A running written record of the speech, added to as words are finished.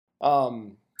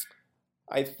Um,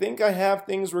 I think I have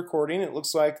things recording. It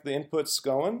looks like the input's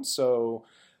going. So,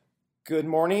 good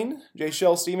morning,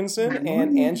 Jejchelle Stevenson Good and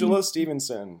morning. Angela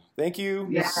Stevenson. Thank you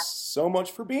Yeah, so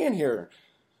much for being here.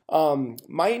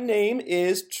 My name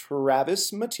is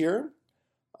Travis Mateer.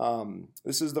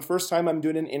 This is the first time I'm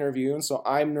doing an interview, and so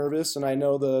I'm nervous, and I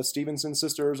know the Stevenson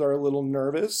sisters are a little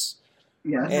nervous.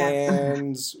 yes.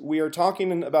 And we are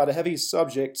talking about a heavy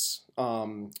subject.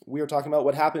 We are talking about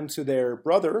what happened to their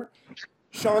brother,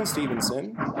 Sean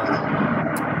Stevenson. I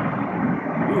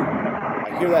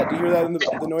hear that. Do you hear that in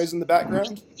the noise in the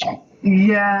background?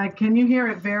 Yeah, can you hear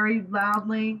it very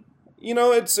loudly?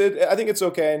 I think it's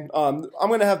okay. I'm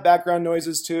going to have background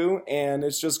noises too, and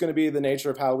it's just going to be the nature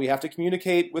of how we have to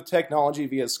communicate with technology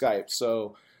via Skype.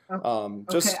 So, O- Okay,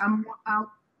 just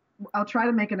I'll try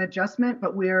to make an adjustment,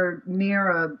 but we're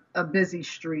near a busy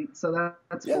street, so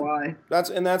that's yeah, why.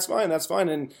 that's fine. That's fine.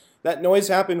 And that noise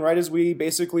happened right as we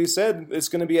basically said it's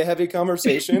going to be a heavy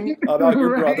conversation about your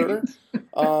Right. brother,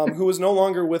 who is no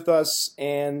longer with us,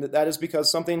 and that is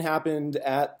because something happened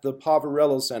at the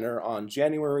Poverello Center on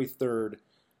January 3rd,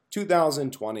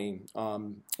 2020.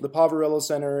 The Poverello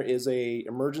Center is a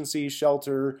emergency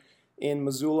shelter in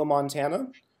Missoula, Montana,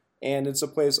 and it's a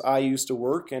place I used to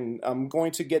work. And I'm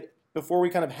going to get before we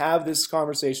kind of have this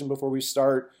conversation before we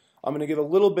start. I'm going to give a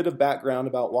little bit of background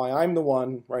about why I'm the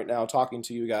one right now talking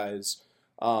to you guys,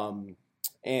 um,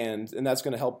 and that's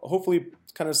going to help hopefully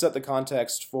kind of set the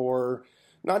context for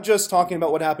not just talking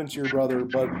about what happened to your brother,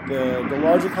 but the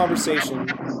larger conversation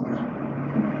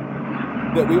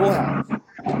that we will have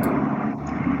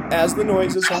as the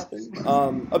noises happen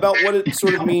about what it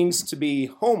sort of means to be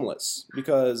homeless,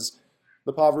 because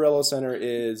the Poverello Center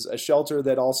is a shelter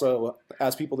that also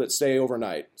has people that stay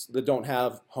overnight that don't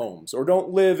have homes or don't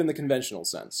live in the conventional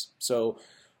sense. So,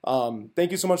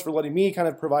 thank you so much for letting me kind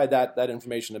of provide that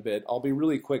information a bit. I'll be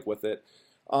really quick with it.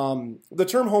 The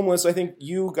term homeless, I think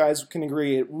you guys can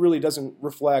agree, it really doesn't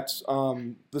reflect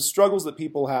the struggles that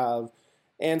people have.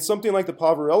 And something like the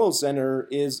Poverello Center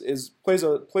plays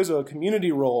a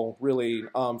community role really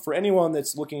for anyone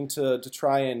that's looking to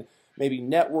try and maybe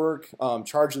network,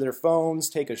 charge their phones,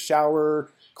 take a shower,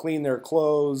 clean their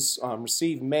clothes,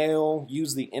 receive mail,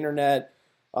 use the internet.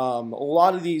 A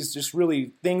lot of these just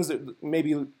really things that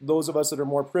maybe those of us that are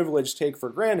more privileged take for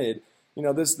granted.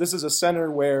 This is a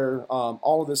center where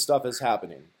all of this stuff is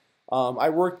happening. I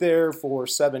worked there for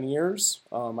 7 years.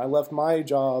 I left my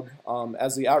job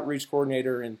as the outreach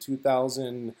coordinator in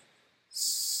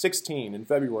 2016 in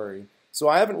February. So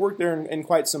I haven't worked there in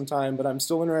quite some time, but I'm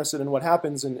still interested in what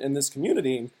happens in this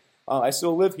community. I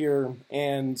still live here,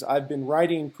 and I've been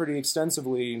writing pretty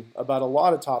extensively about a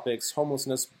lot of topics,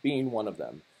 homelessness being one of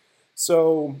them.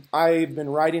 So I've been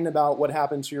writing about what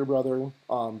happened to your brother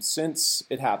since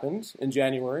it happened in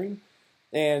January,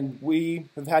 and we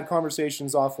have had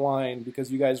conversations offline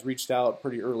because you guys reached out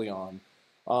pretty early on.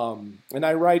 And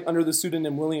I write under the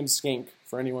pseudonym William Skink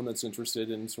for anyone that's interested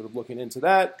in sort of looking into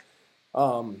that.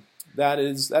 Um, that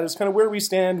is kind of where we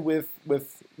stand with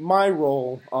my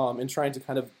role in trying to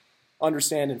kind of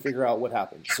understand and figure out what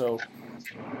happened. So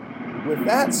with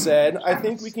that said, I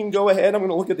think we can go ahead. I'm going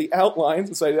to look at the outlines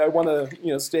and say I want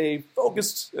to stay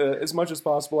focused as much as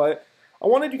possible. I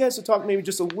wanted you guys to talk maybe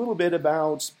just a little bit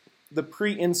about the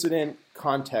pre-incident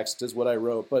context is what I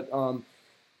wrote, but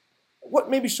what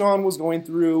maybe Sean was going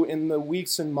through in the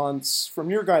weeks and months from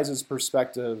your guys'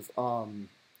 perspective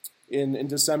in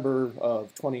December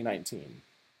of 2019.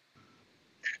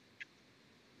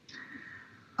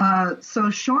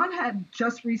 So Sean had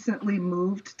just recently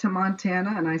moved to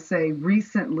Montana, and I say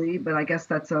recently, but I guess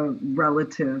that's a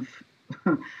relative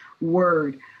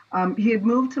word. He had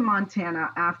moved to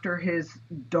Montana after his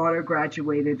daughter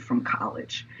graduated from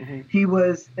college. Mm-hmm. He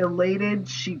was elated.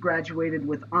 She graduated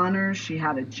with honors. She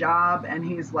had a job, and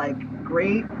he's like,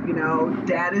 great,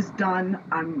 dad is done.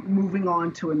 I'm moving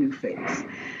on to a new phase.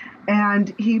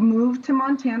 And he moved to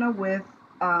Montana with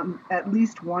at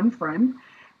least one friend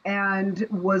and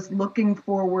was looking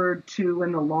forward to,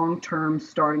 in the long term,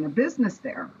 starting a business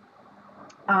there.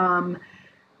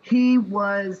 He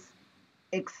was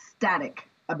ecstatic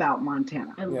about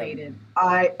Montana. Elated.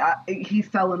 He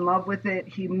fell in love with it.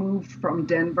 He moved from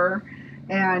Denver,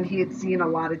 and he had seen a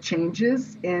lot of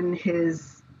changes in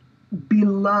his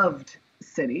beloved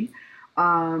city.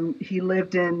 He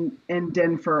lived in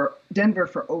Denver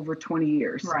for over 20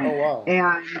 years. Right. Oh wow.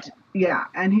 And yeah,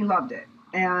 and he loved it.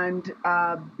 And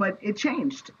but it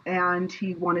changed, and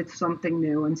he wanted something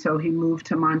new, and so he moved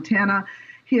to Montana.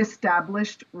 He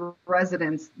established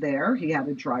residence there. He had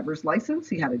a driver's license.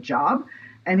 He had a job,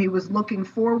 and he was looking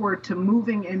forward to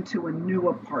moving into a new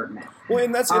apartment. Well,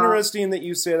 and that's interesting that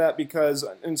you say that because,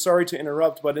 and sorry to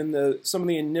interrupt, but in some of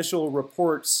the initial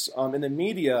reports in the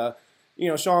media,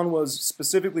 Sean was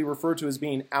specifically referred to as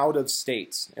being out of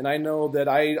state, and I know that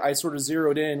I sort of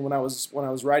zeroed in when I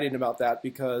was writing about that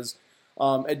because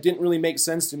it didn't really make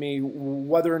sense to me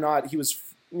whether or not he was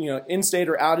in state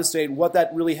or out of state, what that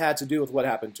really had to do with what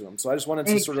happened to him. So I just wanted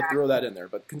to sort of throw that in there,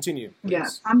 but continue.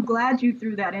 Yes. I'm glad you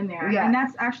threw that in there. Yeah. And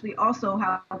that's actually also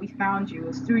how we found you,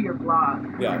 is through your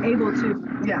blog. Yeah. We were able to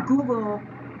Google,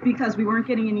 because we weren't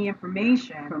getting any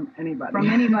information from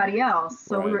anybody else.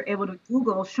 So we were able to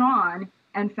Google Sean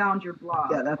and found your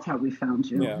blog. Yeah, that's how we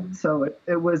found you. Yeah. So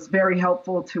it was very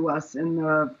helpful to us in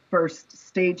the first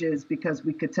stages because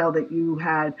we could tell that you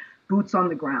had boots on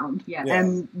the ground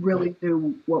and really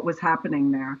knew what was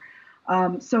happening there.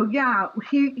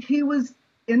 He was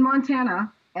in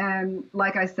Montana, and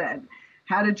like I said,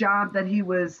 had a job that he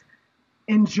was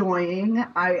enjoying.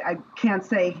 I can't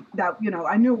say that,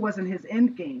 I knew it wasn't his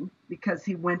end game because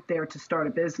he went there to start a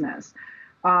business.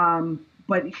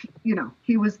 But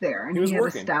he was there and he had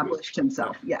established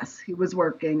himself. Yes, he was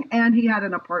working, and he had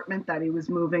an apartment that he was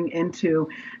moving into.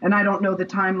 And I don't know the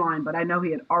timeline, but I know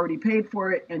he had already paid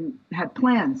for it and had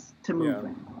plans to move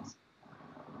in.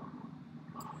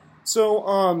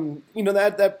 So,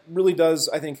 that really does,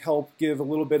 I think, help give a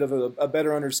little bit of a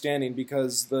better understanding,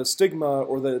 because the stigma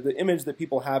or the image that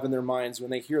people have in their minds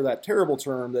when they hear that terrible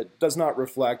term that does not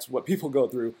reflect what people go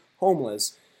through,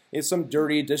 homeless, is some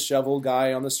dirty, disheveled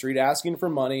guy on the street asking for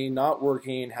money, not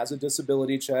working, has a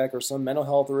disability check or some mental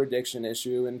health or addiction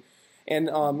issue. And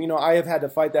I have had to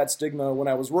fight that stigma when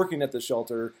I was working at the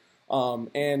shelter.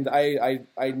 And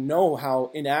I know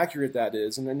how inaccurate that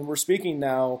is. And we're speaking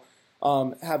now,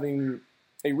 having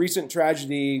a recent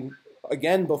tragedy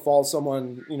again befall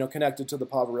someone, connected to the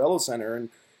Poverello Center. And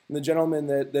the gentleman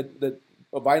that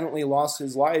violently lost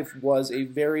his life was a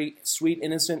very sweet,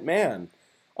 innocent man.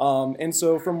 And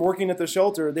so from working at the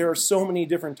shelter, there are so many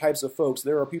different types of folks.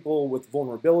 There are people with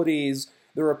vulnerabilities.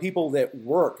 There are people that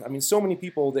work. I mean, so many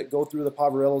people that go through the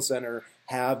Poverello Center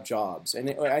have jobs.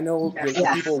 And I know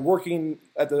that people working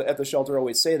at the shelter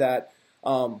always say that,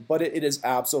 but it is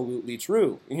absolutely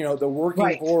true. The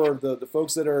working poor, the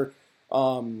folks that are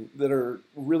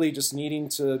really just needing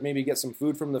to maybe get some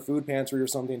food from the food pantry or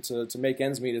something to make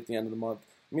ends meet at the end of the month.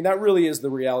 I mean, that really is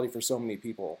the reality for so many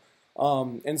people.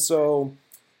 And so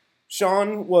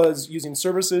Sean was using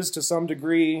services to some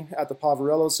degree at the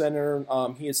Poverello Center.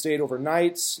 He had stayed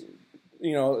overnight,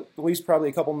 at least probably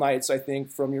a couple nights, I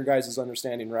think, from your guys'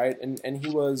 understanding, right? And he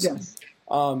was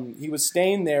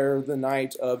staying there the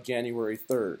night of January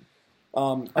 3rd.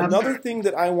 Another thing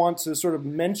that I want to sort of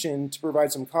mention to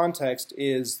provide some context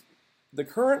is the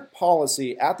current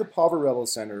policy at the Poverello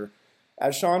Center,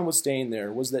 as Sean was staying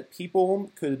there, was that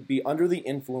people could be under the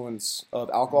influence of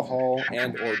alcohol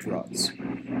and or drugs.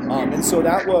 And so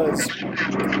that was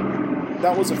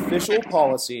official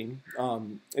policy.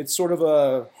 It's sort of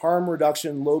a harm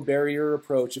reduction, low barrier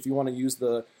approach, if you want to use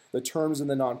the terms in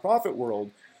the nonprofit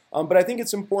world. But I think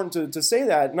it's important to say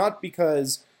that, not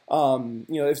because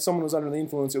if someone was under the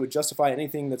influence, it would justify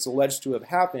anything that's alleged to have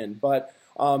happened, but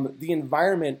the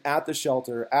environment at the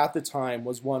shelter at the time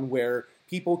was one where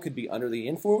people could be under the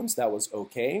influence. That was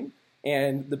okay.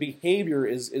 And the behavior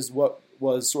is what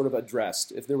was sort of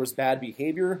addressed. If there was bad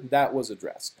behavior, that was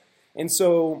addressed. And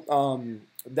so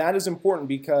that is important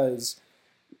because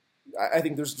I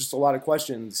think there's just a lot of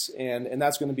questions, and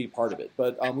that's going to be part of it.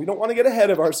 But we don't want to get ahead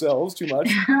of ourselves too much.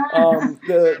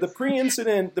 The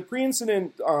pre-incident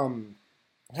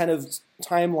kind of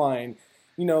timeline,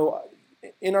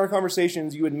 in our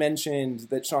conversations, you had mentioned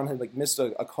that Sean had missed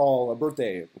a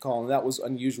birthday call, and that was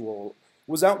unusual.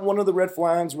 Was that one of the red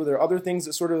flags? Were there other things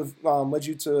that sort of led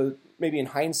you to maybe in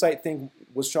hindsight think,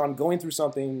 was Sean going through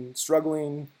something,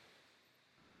 struggling?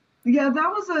 Yeah,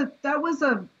 that was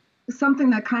something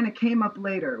that kind of came up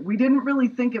later. We didn't really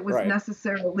think it was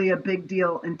necessarily a big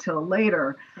deal until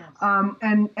later. Yes.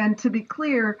 And to be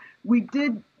clear,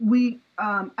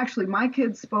 actually my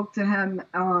kids spoke to him,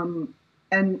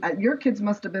 and your kids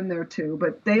must have been there too,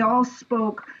 but they all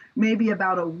spoke maybe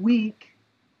about a week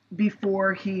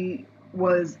before he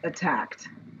was attacked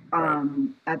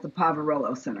at the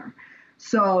Poverello Center.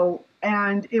 So,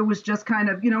 and it was just kind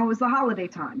of, it was the holiday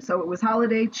time. So it was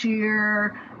holiday cheer.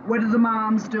 What are the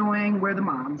moms doing? We're the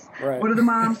moms. Right. What are the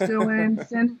moms doing?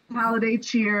 Send holiday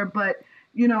cheer. But,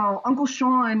 Uncle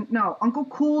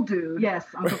Cool Dude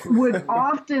Uncle Cool would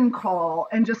often call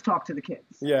and just talk to the kids.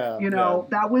 Yeah.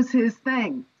 That was his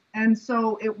thing. And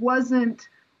so it wasn't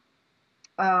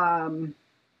the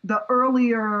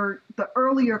earlier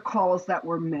calls that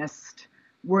were missed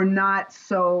were not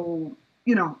so,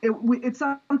 it's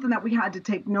something that we had to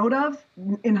take note of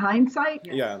in hindsight.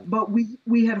 Yeah. But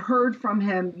we had heard from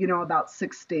him, about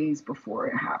 6 days before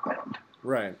it happened.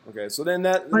 Right. Okay. So then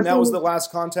that was the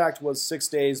last contact was 6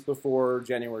 days before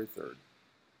January 3rd.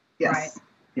 Yes. Right.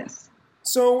 Yes.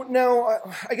 So now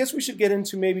I guess we should get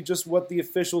into maybe just what the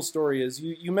official story is.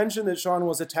 You mentioned that Sean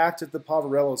was attacked at the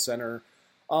Poverello Center.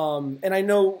 And I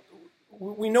know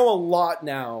we know a lot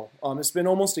now. It's been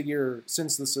almost a year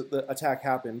since the attack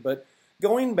happened. But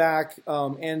going back,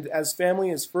 and as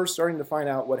family is first starting to find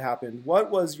out what happened,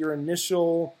 what was your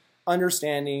initial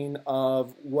understanding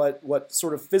of what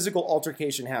sort of physical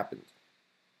altercation happened?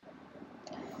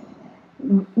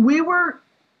 We were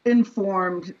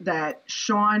informed that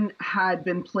Sean had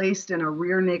been placed in a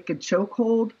rear naked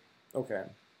chokehold. Okay.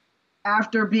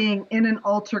 After being in an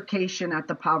altercation at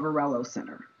the Poverello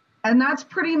Center. And that's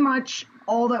pretty much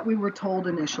all that we were told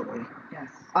initially. Yes.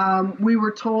 We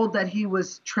were told that he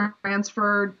was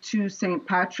transferred to St.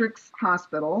 Patrick's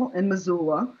Hospital in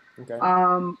Missoula, Okay.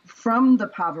 From the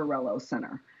Poverello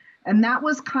Center. And that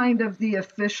was kind of the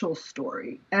official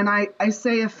story. And I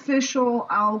say official,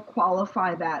 I'll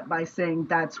qualify that by saying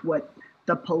that's what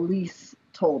the police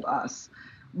told us.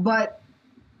 But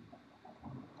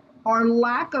our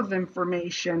lack of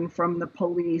information from the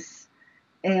police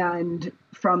and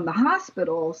from the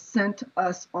hospital sent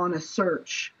us on a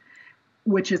search,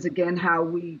 which is again how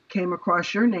we came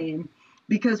across your name,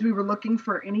 because we were looking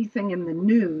for anything in the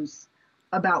news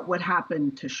about what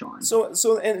happened to Sean.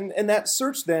 So and that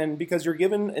search then, because you're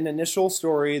given an initial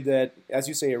story that, as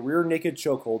you say, a rear naked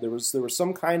chokehold, there was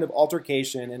some kind of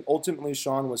altercation, and ultimately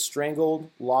Sean was strangled,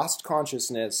 lost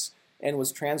consciousness, and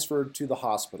was transferred to the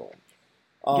hospital.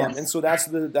 Yes. And so that's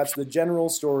the general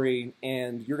story,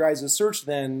 and your guys' search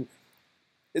then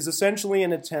is essentially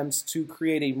an attempt to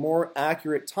create a more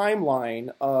accurate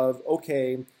timeline of,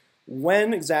 okay,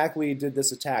 when exactly did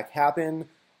this attack happen?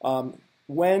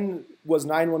 When was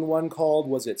 911 called?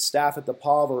 Was it staff at the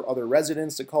POV or other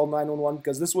residents that called 911?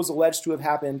 Because this was alleged to have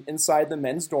happened inside the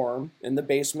men's dorm in the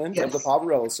basement of the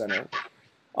Poverello Center.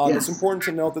 It's important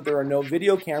to note that there are no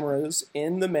video cameras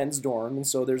in the men's dorm, and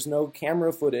so there's no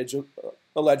camera footage,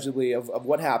 allegedly, of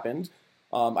what happened.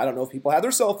 I don't know if people had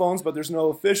their cell phones, but there's no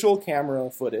official camera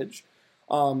footage.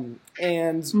 And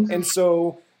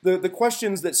so the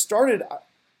questions that started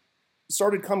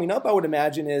coming up, I would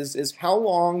imagine, is how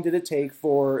long did it take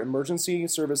for emergency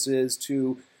services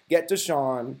to get to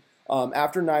Sean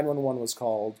after 911 was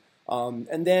called?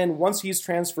 And then once he's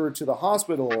transferred to the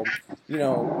hospital,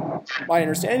 my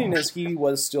understanding is he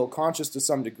was still conscious to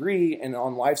some degree and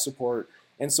on life support.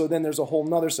 And so then there's a whole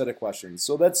nother set of questions.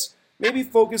 So let's maybe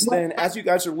focus then, as you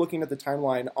guys are looking at the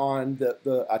timeline, on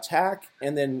the attack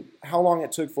and then how long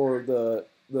it took for the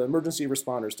emergency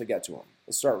responders to get to him.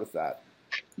 Let's start with that.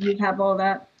 You have all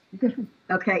that?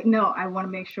 Okay. No, I want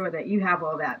to make sure that you have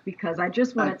all that, because I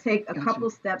just want to take a couple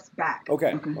steps back.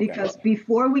 Okay. Because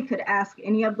before we could ask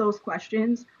any of those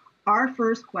questions, our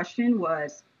first question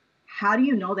was, how do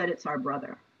you know that it's our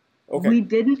brother? Okay. We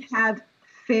didn't have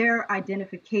fair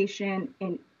identification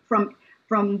from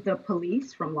the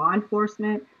police, from law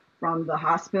enforcement, from the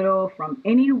hospital, from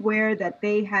anywhere that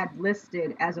they had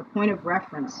listed as a point of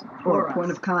reference or a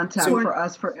point of contact for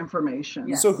us for information.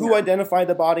 Yes. So who identified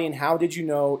the body, and how did you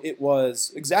know it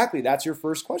was exactly? That's your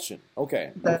first question.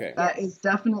 Okay. That is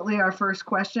definitely our first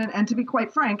question. And to be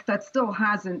quite frank, that still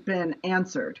hasn't been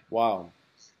answered. Wow.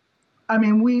 I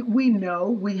mean, we know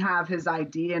we have his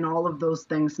ID and all of those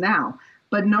things now,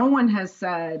 but no one has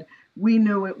said we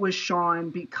knew it was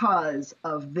Sean because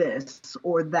of this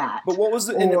or that. But what was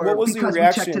the reaction?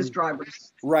 We checked his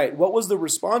driver's. Right. What was the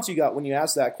response you got when you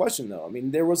asked that question, though? I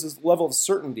mean, there was this level of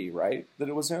certainty, right, that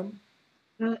it was him?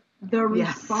 The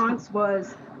response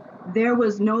was, there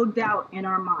was no doubt in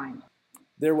our mind.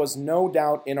 There was no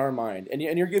doubt in our mind. And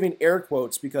you're giving air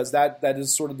quotes because that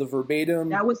is sort of the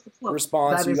verbatim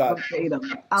response you got.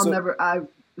 Verbatim.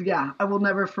 I will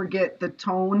never forget the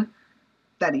tone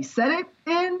that he said it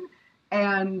in,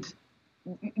 and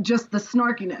just the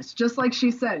snarkiness, just like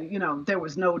she said, there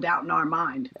was no doubt in our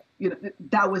mind.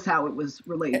 That was how it was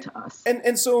relayed to us.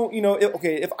 And so,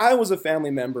 if I was a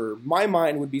family member, my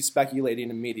mind would be speculating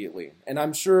immediately. And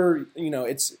I'm sure,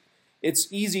 it's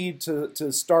easy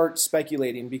to start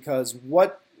speculating because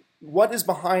what is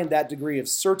behind that degree of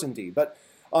certainty? But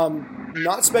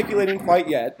not speculating quite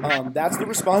yet. That's the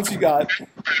response you got.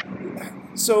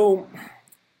 So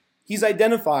he's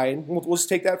identified. We'll just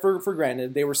take that for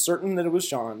granted. They were certain that it was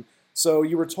Sean. So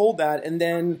you were told that. And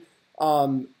then,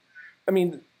 I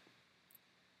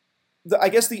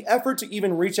guess the effort to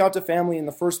even reach out to family in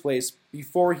the first place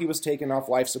before he was taken off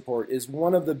life support is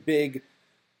one of the big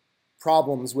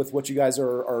problems with what you guys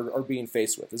are being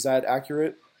faced with. Is that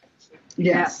accurate?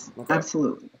 Yes, Okay.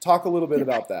 absolutely. Talk a little bit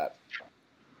about that.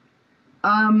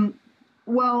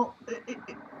 Well,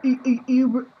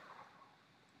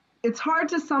 it's hard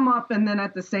to sum up, and then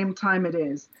at the same time it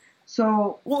is.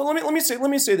 So, well, let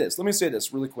me say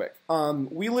this really quick.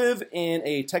 We live in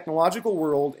a technological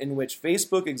world in which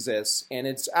Facebook exists, and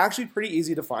it's actually pretty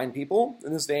easy to find people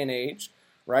in this day and age,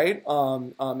 right?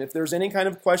 If there's any kind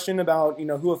of question about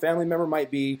who a family member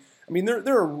might be, I mean,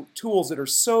 there are tools that are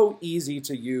so easy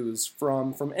to use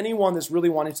from anyone that's really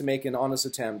wanting to make an honest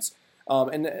attempt.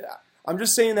 And I'm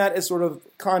just saying that as sort of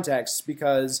context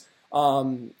because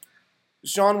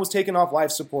Sean was taken off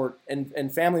life support,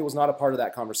 and family was not a part of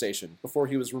that conversation before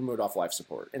he was removed off life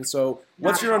support. And so,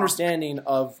 what's your understanding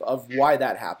of why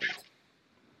that happened?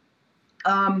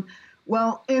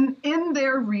 Well, in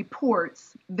their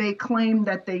reports, they claim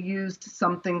that they used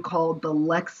something called the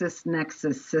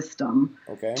LexisNexis system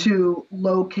to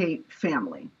locate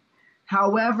family.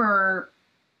 However,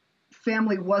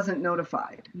 family wasn't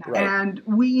notified. Right. And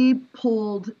we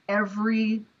pulled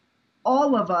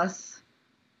all of us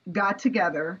got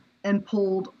together and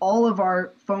pulled all of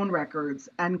our phone records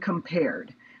and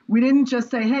compared. We didn't just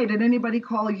say, hey, did anybody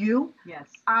call you? Yes.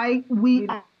 We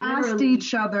asked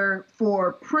each other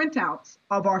for printouts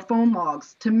of our phone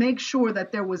logs to make sure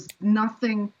that there was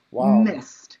nothing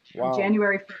missed. Wow.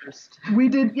 January 1st. We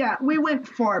did, yeah, we went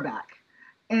far back.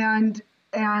 And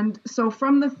so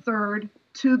from the 3rd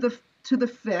to the 5th, to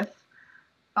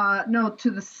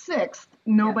the 6th,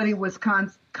 nobody was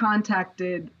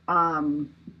contacted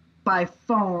by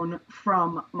phone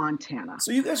from Montana.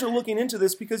 So you guys are looking into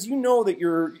this because you know that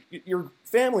your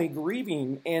family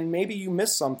grieving, and maybe you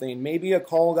missed something. Maybe a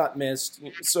call got missed.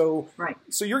 So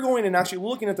you're going and actually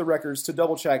looking at the records to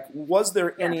double check, was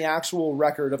there any actual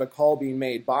record of a call being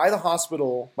made by the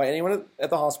hospital, by anyone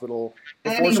at the hospital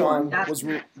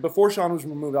before Sean was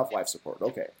removed off life support?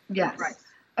 Okay. Yes. Right.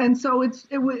 And so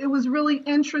it was really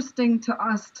interesting to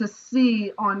us to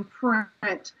see on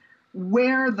print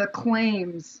where the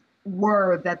claims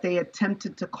were that they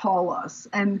attempted to call us.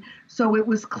 And so it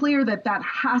was clear that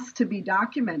has to be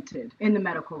documented in the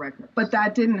medical record. But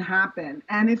that didn't happen.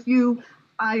 And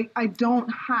I don't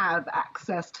have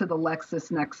access to the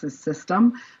LexisNexis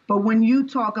system, but when you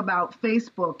talk about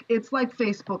Facebook, it's like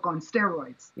Facebook on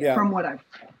steroids, from what I've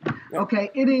heard. Yeah.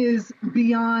 Okay, it is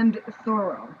beyond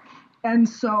thorough. And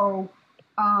so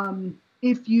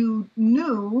if you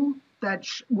knew that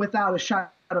without a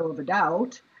shadow of a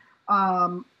doubt,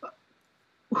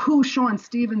 who Sean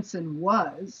Stevenson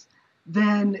was,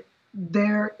 then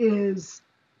there is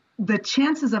the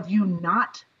chances of you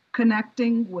not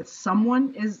connecting with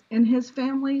someone in his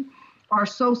family are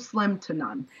so slim to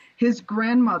none. His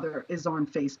grandmother is on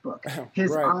Facebook.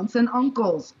 His aunts and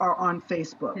uncles are on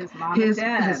Facebook. His mom and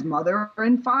dad. His mother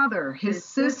and father, his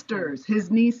sisters,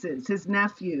 his nieces, his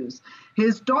nephews,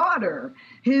 his daughter,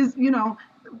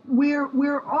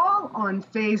 we're all on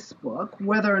Facebook.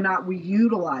 Whether or not we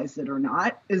utilize it or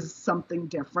not is something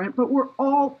different, but we're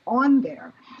all on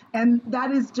there. And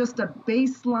that is just a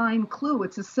baseline clue.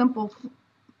 It's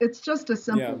just a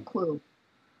simple clue.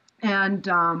 And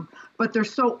but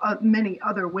there's so many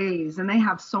other ways, and they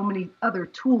have so many other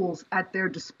tools at their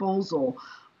disposal.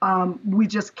 We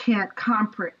just can't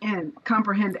comprehend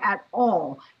at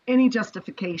all any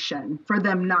justification for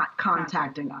them not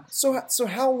contacting us. So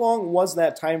how long was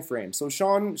that time frame? So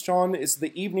Sean is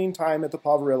the evening time at the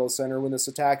Poverello Center when this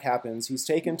attack happens. He's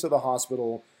taken to the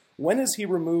hospital. When is he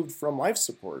removed from life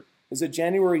support? Is it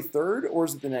January 3rd or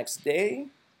is it the next day?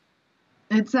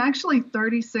 It's actually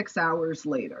 36 hours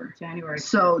later. January 5th.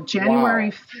 So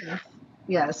January 5th,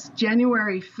 yes,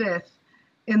 January 5th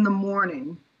in the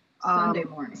morning.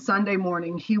 Sunday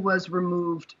morning, he was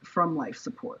removed from life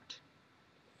support.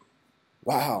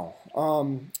 Wow.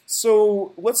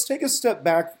 So let's take a step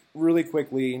back really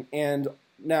quickly and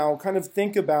now kind of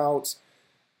think about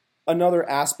another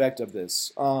aspect of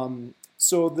this.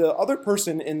 So the other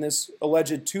person in this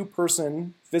alleged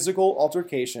two-person physical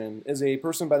altercation is a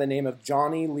person by the name of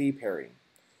Johnny Lee Perry.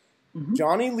 Mm-hmm.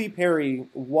 Johnny Lee Perry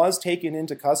was taken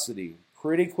into custody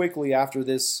pretty quickly after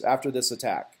this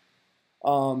attack.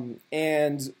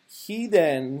 And he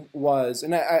then was,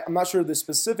 and I'm not sure the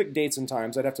specific dates and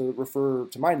times, I'd have to refer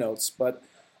to my notes, but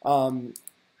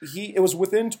it was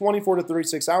within 24 to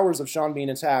 36 hours of Sean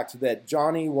being attacked that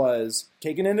Johnny was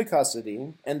taken into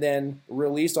custody and then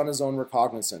released on his own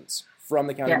recognizance from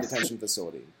the county detention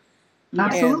facility.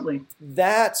 Absolutely. And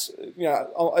that,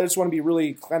 I just want to be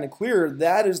really kind of clear,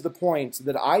 that is the point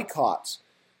that I caught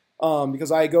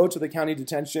because I go to the county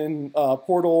detention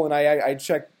portal and I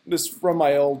check this from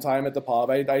my old time at the pub.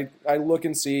 I look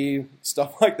and see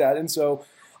stuff like that. And so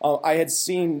I had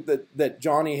seen that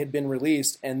Johnny had been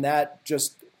released, and that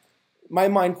just, my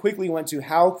mind quickly went to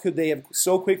how could they have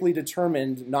so quickly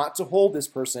determined not to hold this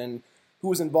person who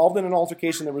was involved in an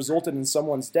altercation that resulted in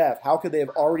someone's death. How could they have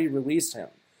already released him?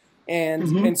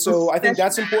 And so I think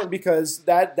that's important, because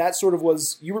that sort of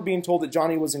was, you were being told that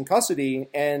Johnny was in custody,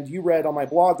 and you read on my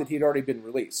blog that he'd already been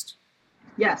released.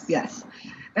 Yes.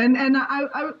 And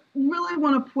I really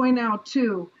want to point out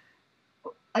too,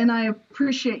 and I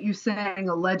appreciate you saying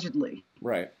allegedly.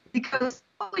 Right. Because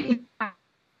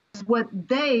what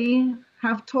they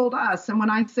have told us, and when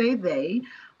I say they,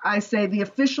 I say the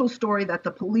official story that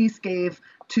the police gave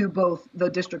to both the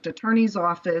district attorney's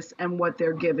office and what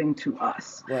they're giving to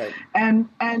us. Right. And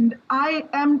I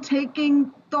am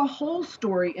taking the whole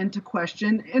story into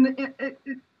question in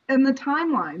the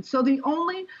timeline. So the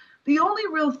only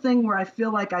real thing where I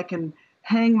feel like I can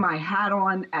hang my hat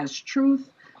on as truth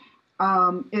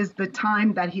is the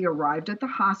time that he arrived at the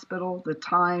hospital, the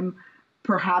time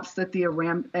perhaps that the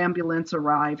ambulance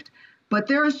arrived. But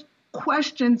there's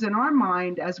questions in our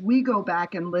mind as we go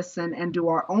back and listen and do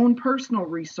our own personal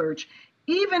research,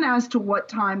 even as to what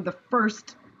time the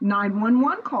first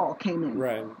 911 call came in.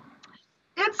 Right.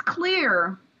 It's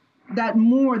clear that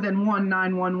more than one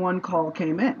 911 call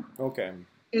came in. Okay.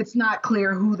 It's not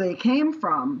clear who they came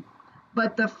from,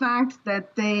 but the fact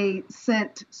that they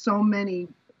sent so many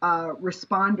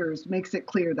responders makes it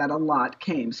clear that a lot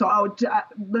came. So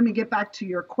let me get back to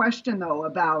your question though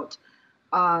about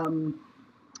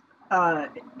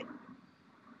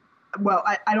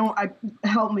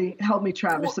help me,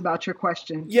 Travis, about your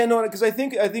question. Yeah, no, because I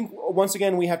think once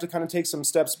again we have to kind of take some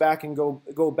steps back and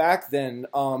go back then,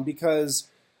 because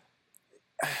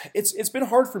it's been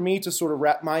hard for me to sort of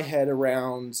wrap my head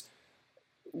around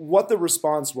what the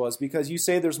response was, because you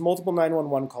say there's multiple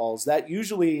 911 calls. That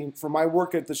usually, for my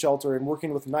work at the shelter and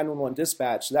working with 911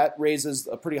 dispatch, that raises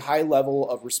a pretty high level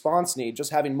of response need,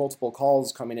 just having multiple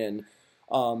calls coming in.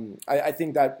 I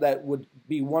think that would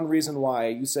be one reason why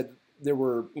you said there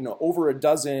were, over a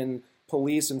dozen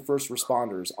police and first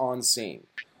responders on scene.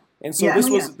 And so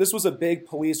this was a big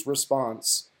police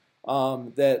response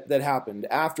that happened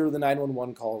after the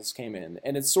 911 calls came in.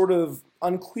 And it's sort of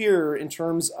unclear in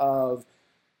terms of,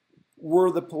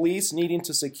 were the police needing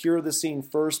to secure the scene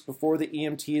first before the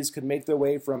EMTs could make their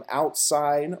way from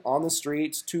outside on the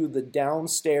streets to the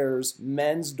downstairs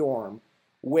men's dorm,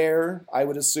 where I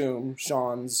would assume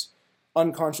Sean's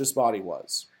unconscious body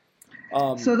was.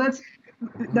 So that's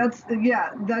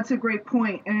a great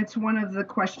point, and it's one of the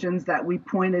questions that we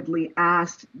pointedly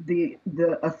asked the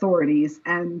authorities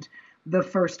and the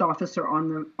first officer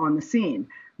on the scene.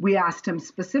 We asked him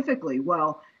specifically.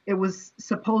 Well, it was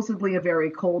supposedly a very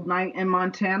cold night in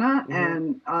Montana,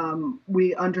 and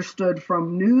we understood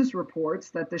from news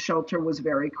reports that the shelter was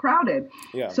very crowded.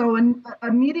 Yeah. So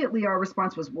immediately our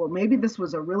response was, well, maybe this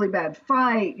was a really bad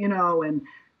fight, and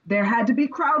there had to be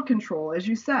crowd control, as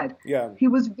you said. Yeah. He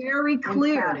was very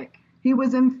clear. Emphatic. He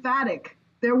was emphatic.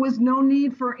 There was no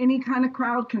need for any kind of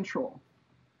crowd control.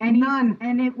 And none.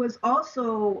 And it was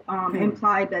also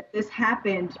implied that this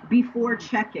happened before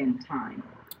check-in time.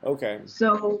 Okay.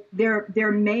 So there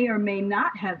may or may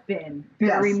not have been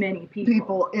very many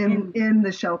people in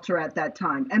the shelter at that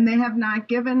time, and they have not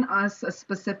given us a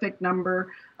specific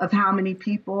number of how many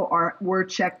people were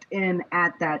checked in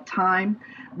at that time.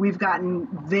 We've gotten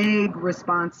vague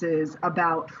responses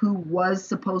about who was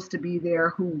supposed to be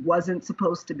there, who wasn't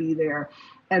supposed to be there,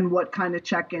 and what kind of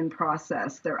check-in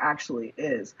process there actually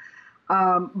is.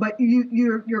 But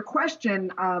your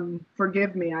question,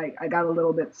 forgive me, I got a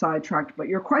little bit sidetracked, but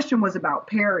your question was about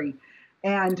Perry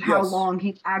and how long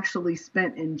he actually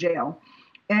spent in jail.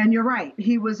 And you're right,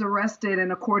 he was arrested,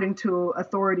 and according to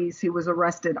authorities, he was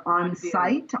arrested on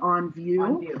site, on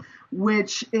view,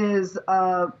 which is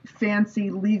a fancy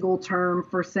legal term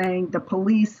for saying the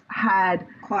police had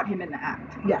caught him in the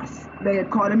act. Yes, they had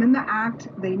caught him in the act.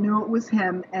 They knew it was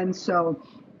him, and so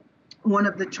one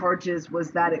of the charges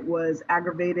was that it was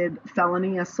aggravated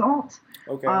felony assault,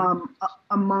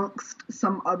 amongst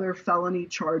some other felony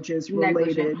charges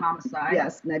related. Negligent homicide.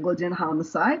 Yes, negligent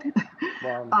homicide.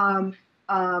 Wow.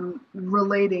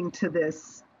 Relating to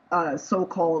this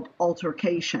so-called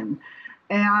altercation.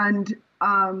 And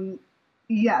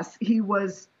yes, he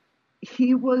was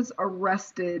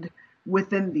arrested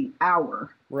within the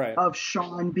hour of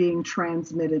Sean being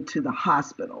transmitted to the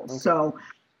hospital. Okay. So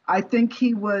I think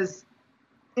he was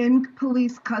in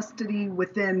police custody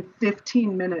within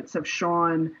 15 minutes of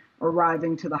Sean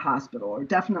arriving to the hospital, or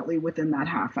definitely within that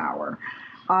half hour.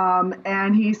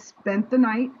 And he spent the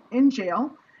night in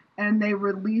jail, and they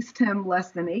released him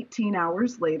less than 18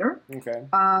 hours later. Okay.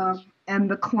 And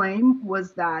the claim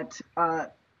was that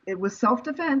it was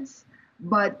self-defense,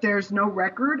 but there's no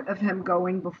record of him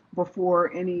going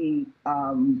before any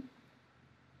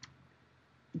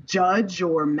judge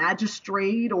or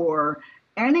magistrate or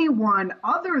anyone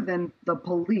other than the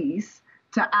police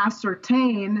to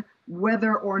ascertain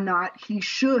whether or not he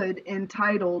should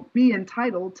be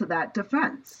entitled to that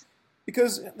defense.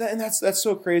 Because, and that's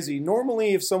so crazy.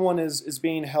 Normally, if someone is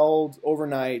being held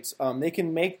overnight, they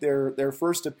can make their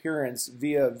first appearance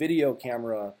via video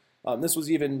camera. This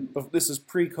is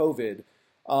pre-COVID.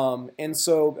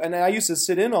 And I used to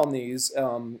sit in on these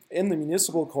in the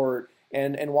municipal court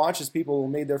and watch as people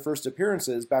made their first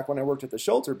appearances back when I worked at the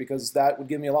shelter, because that would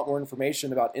give me a lot more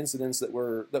information about incidents that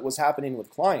was happening with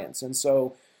clients. And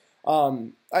so,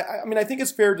 I think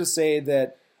it's fair to say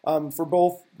that for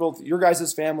both your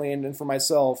guys' family and for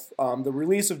myself, the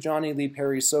release of Johnny Lee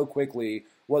Perry so quickly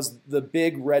was the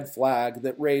big red flag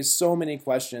that raised so many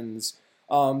questions,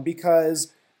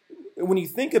 because when you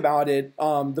think about it,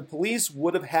 the police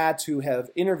would have had to have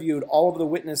interviewed all of the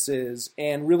witnesses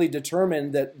and really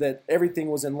determined that everything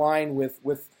was in line with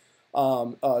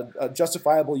a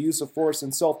justifiable use of force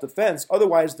in self-defense.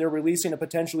 Otherwise, they're releasing a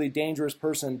potentially dangerous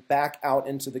person back out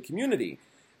into the community.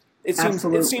 It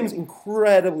seems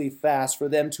incredibly fast for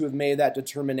them to have made that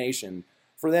determination,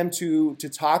 for them to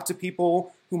talk to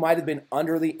people who might have been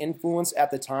under the influence at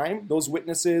the time. Those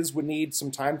witnesses would need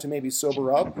some time to maybe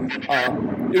sober up.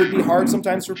 It would be hard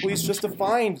sometimes for police just to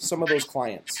find some of those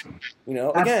clients.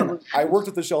 Again, Absolutely. I worked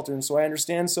at the shelter, and so I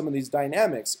understand some of these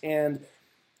dynamics. And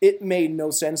it made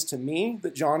no sense to me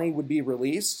that Johnny would be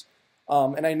released,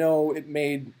 and I know it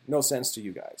made no sense to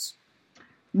you guys.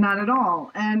 Not at all.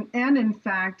 And in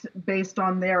fact, based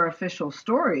on their official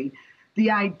story,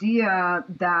 the idea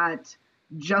that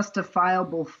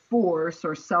justifiable force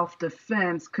or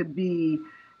self-defense could be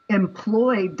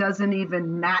employed doesn't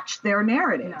even match their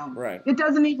narrative. No. Right. It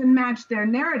doesn't even match their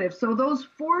narrative. So those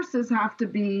forces have to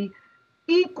be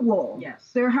equal.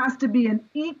 Yes. There has to be an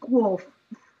equal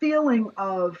feeling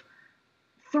of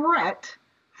threat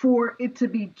for it to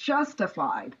be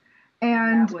justified.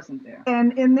 And that wasn't there.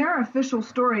 And in their official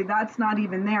story, that's not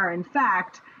even there. In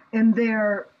fact, in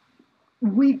their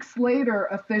weeks later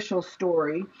official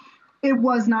story, it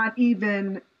was not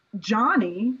even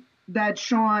Johnny that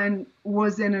Sean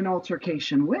was in an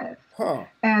altercation with. Huh.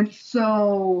 And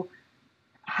so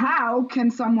how can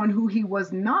someone who he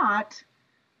was not,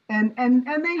 and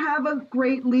they have a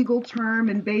great legal term,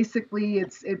 and basically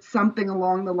it's something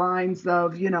along the lines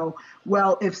of,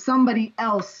 well, if somebody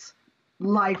else's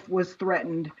life was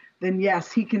threatened, then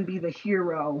yes, he can be the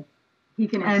hero. He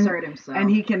can insert himself. And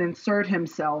he can insert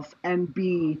himself and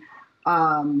be,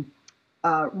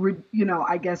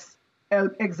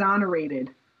 exonerated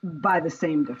by the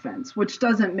same defense, which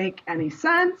doesn't make any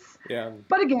sense. Yeah.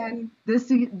 But again,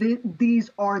 these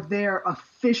are their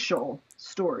official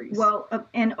stories. Well,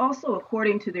 and also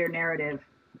according to their narrative,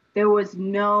 there was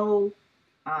no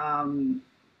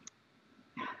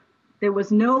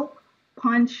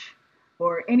punch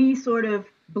or any sort of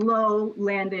blow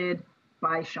landed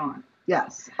by Sean.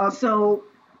 Yes. So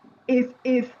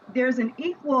if there's an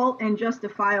equal and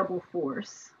justifiable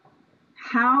force,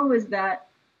 how is that?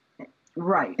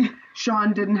 Right.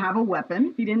 Sean didn't have a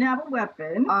weapon. He didn't have a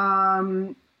weapon.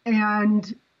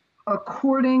 And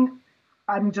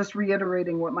I'm just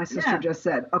reiterating what my sister just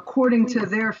said. According to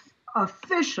their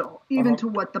official, even to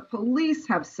what the police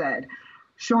have said,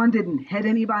 Sean didn't hit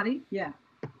anybody. Yeah.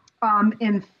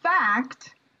 In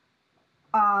fact,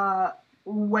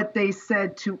 what they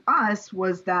said to us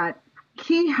was that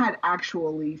he had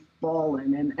actually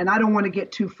fallen, and I don't want to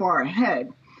get too far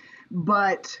ahead,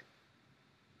 but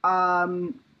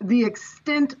the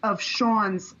extent of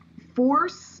Sean's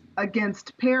force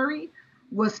against Perry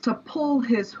was to pull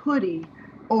his hoodie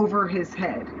over his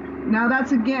head. Now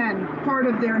that's again part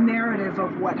of their narrative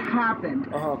of what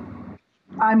happened. Uh-huh.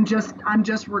 I'm just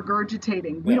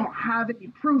regurgitating. We don't have any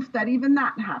proof that even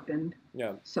that happened.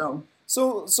 Yeah. So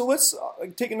let's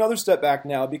take another step back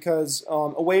now, because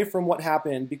away from what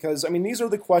happened, because these are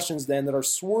the questions then that are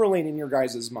swirling in your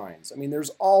guys' minds. There's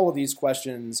all of these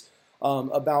questions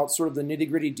about sort of the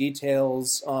nitty-gritty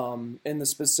details and the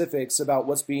specifics about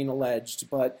what's being alleged,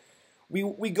 but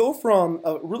we go from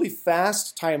a really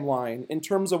fast timeline in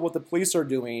terms of what the police are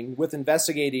doing with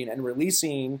investigating and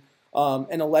releasing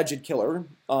an alleged killer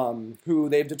who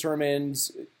they've determined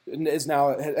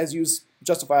has used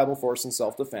justifiable force in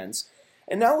self-defense.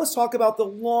 And now let's talk about the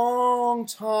long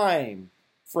time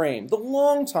frame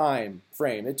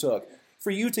it took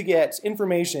for you to get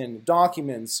information,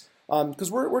 documents, because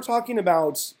we're talking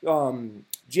about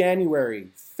January,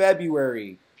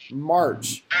 February,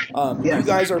 March. You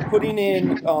guys are putting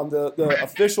in the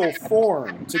official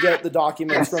form to get the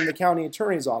documents from the county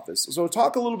attorney's office. So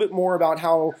talk a little bit more about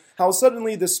how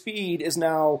suddenly the speed is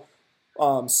now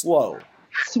slow.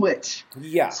 Switch.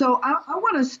 Yeah. So I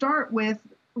want to start with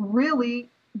really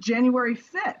January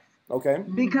 5th. Okay.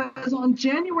 Because on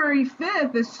January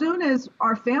 5th, as soon as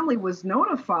our family was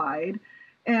notified,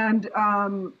 and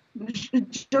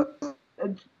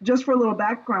just for a little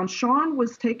background, Sean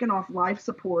was taken off life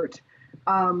support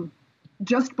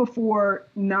just before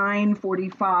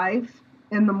 9:45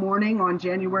 in the morning on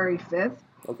January 5th.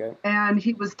 Okay. And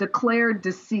he was declared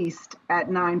deceased at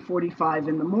 9:45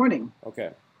 in the morning.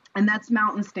 Okay. And that's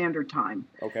Mountain Standard Time.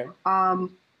 Okay.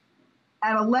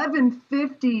 At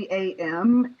 11:50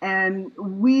 a.m., and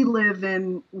we live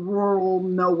in rural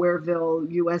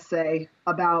Nowhereville, USA,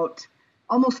 about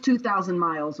almost 2,000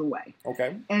 miles away.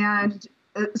 Okay. And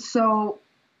so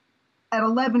at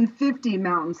 11:50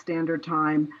 Mountain Standard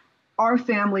Time, our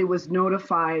family was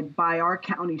notified by our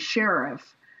county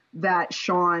sheriff that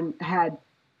Sean had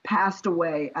passed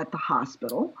away at the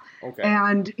hospital. Okay.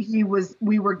 And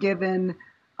we were given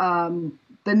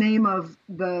the name of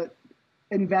the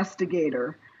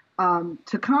investigator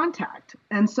to contact.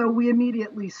 And so we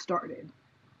immediately started.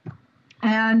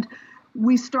 And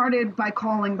we started by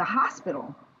calling the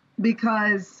hospital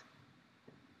because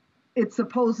it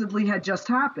supposedly had just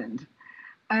happened.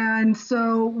 And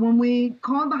so when we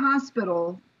called the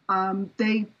hospital,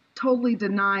 they totally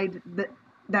denied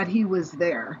that he was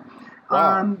there.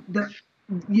 Wow.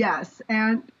 Yes,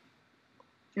 and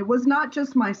it was not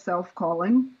just myself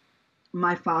calling.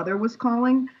 My father was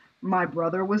calling. My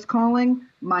brother was calling.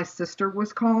 My sister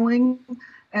was calling.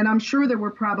 And I'm sure there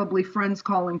were probably friends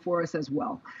calling for us as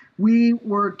well. We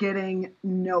were getting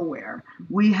nowhere.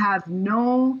 We have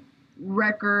no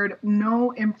record,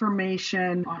 no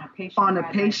information on a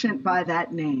patient by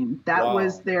that name. That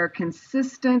was their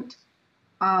consistent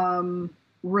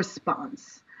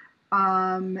response.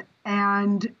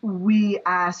 And we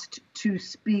asked to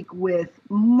speak with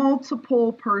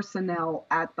multiple personnel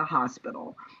at the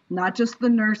hospital, not just the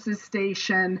nurses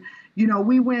station. You know,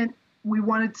 we wanted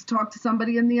to talk to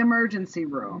somebody in the emergency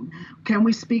room. Can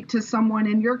we speak to someone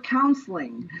in your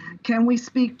counseling? Can we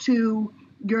speak to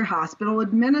your hospital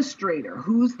administrator?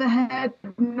 Who's the head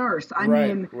nurse? I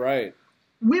mean, we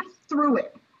went through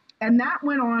it. And that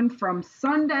went on from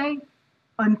Sunday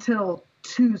until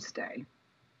Tuesday.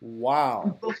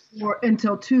 Wow.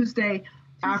 Until Tuesday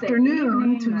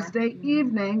afternoon, Tuesday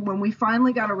evening, when we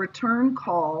finally got a return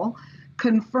call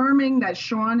confirming that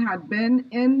Sean had been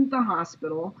in the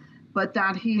hospital, but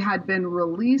that he had been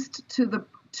released to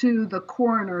the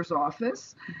coroner's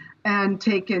office and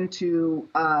taken to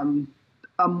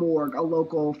a morgue, a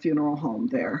local funeral home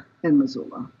there in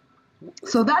Missoula.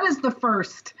 So that is the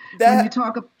first when you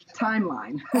talk about the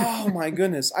timeline. Oh my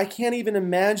goodness. I can't even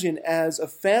imagine as a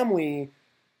family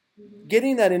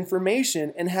getting that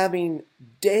information and having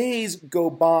days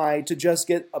go by to just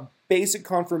get a basic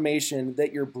confirmation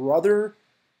that your brother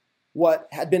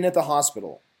had been at the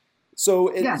hospital.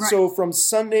 So so from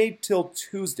Sunday till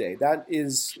Tuesday,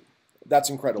 that's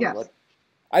incredible. Yes.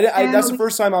 That's the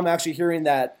first time I'm actually hearing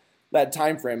that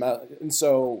time frame. And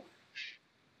so,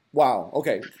 wow.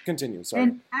 Okay, continue. Sorry.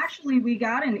 And actually, we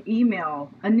got an email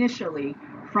initially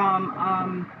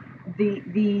from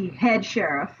the head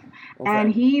sheriff,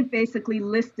 and he basically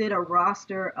listed a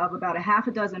roster of about a half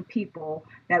a dozen people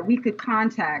that we could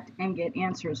contact and get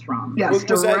answers from. Yes,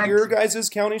 was that your guys'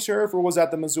 county sheriff, or was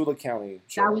that the Missoula County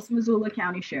sheriff? That was Missoula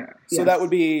County Sheriff. So that would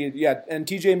be, and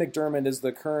TJ McDermott is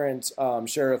the current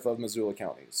sheriff of Missoula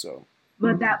County. So,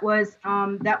 but that was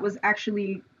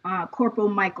actually Corporal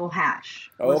Michael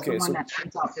Hatch was the one that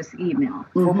sent out this email.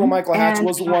 Corporal Michael Hatch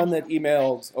was the one that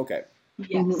emailed. Okay.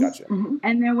 Yes. Gotcha.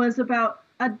 And there was about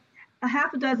a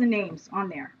half a dozen names on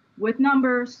there with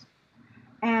numbers.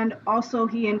 And also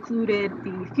he included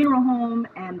the funeral home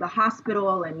and the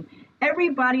hospital and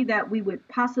everybody that we would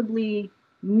possibly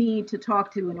need to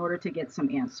talk to in order to get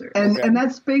some answers. And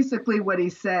that's basically what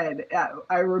he said.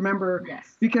 I remember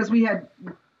because we had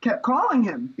kept calling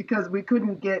him because we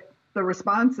couldn't get the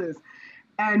responses.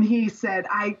 And he said,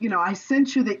 I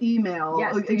sent you the email.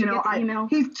 Yes, did you get the email?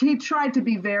 He tried to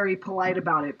be very polite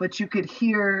about it, but you could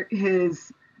hear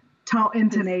his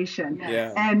intonation.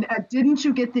 Yeah. And didn't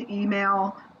you get the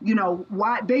email? You know,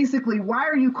 why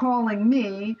are you calling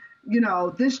me? You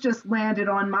know, this just landed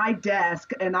on my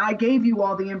desk and I gave you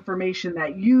all the information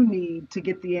that you need to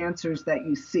get the answers that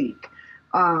you seek.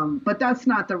 But that's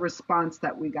not the response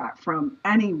that we got from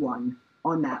anyone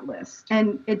on that list.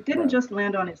 And it didn't Right. just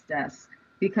land on his desk,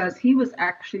 because he was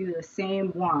actually the same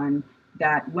one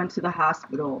that went to the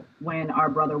hospital when our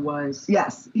brother was.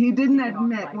 Yes, he didn't taken off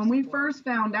admit, life when we support. first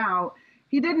found out,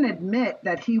 he didn't admit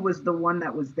that he was the one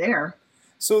that was there.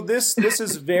 So this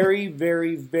is very,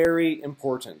 very, very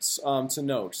important to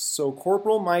note. So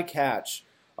Corporal Mike Hatch,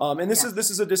 and this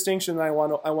is a distinction that I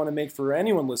want to make for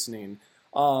anyone listening.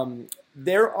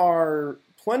 There are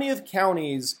plenty of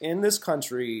counties in this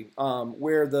country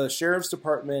where the sheriff's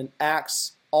department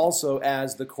acts also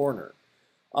as the coroner,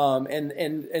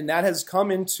 and that has come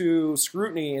into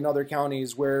scrutiny in other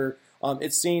counties where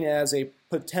it's seen as a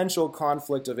potential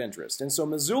conflict of interest. And so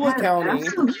Missoula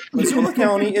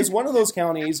County is one of those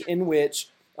counties in which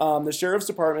the sheriff's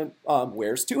department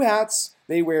wears two hats.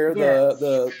 They wear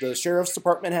the sheriff's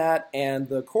department hat and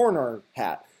the coroner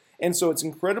hat. And so it's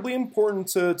incredibly important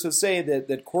to say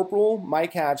that Corporal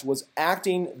Mike Hatch was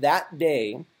acting that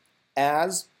day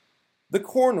as the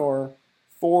coroner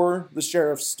for the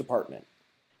sheriff's department.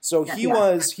 So he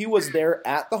was there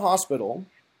at the hospital.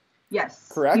 Yes.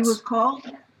 Correct? He was called.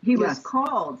 He was Yes.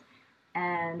 called,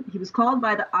 and he was called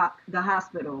by the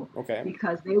hospital Okay.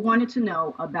 because they wanted to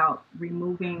know about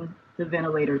removing the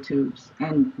ventilator tubes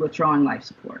and withdrawing life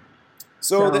support.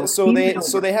 So they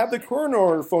he's they have the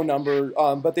coroner phone number,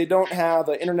 but they don't have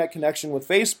an internet connection with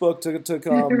Facebook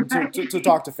to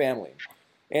talk to family.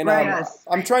 And Right. Yes.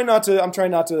 I'm trying not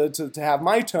to have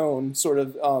my tone sort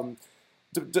of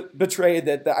betray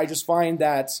that I just find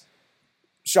that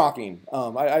shocking.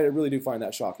 I really do find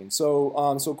that shocking. So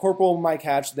Corporal Mike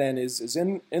Hatch then is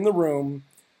in the room,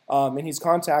 and he's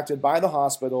contacted by the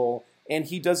hospital, and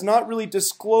he does not really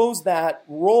disclose that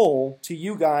role to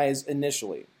you guys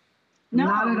initially. No,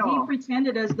 Not at all. he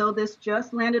pretended as though this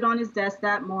just landed on his desk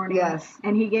that morning. Yes.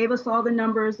 And he gave us all the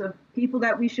numbers of people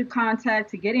that we should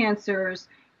contact to get answers,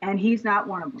 and he's not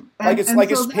one of them. Like it's And so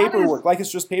it's that paperwork. is- Like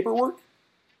it's just paperwork.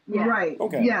 Yeah. Right.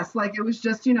 Okay. Yes, like it was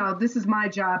just, this is my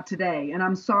job today, and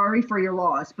I'm sorry for your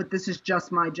loss, but this is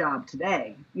just my job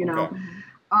today, know. Okay.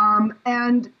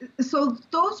 And so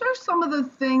those are some of the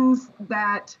things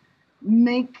that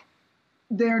make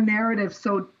their narrative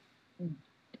so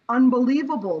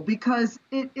unbelievable, because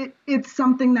it's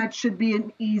something that should be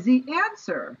an easy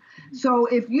answer. So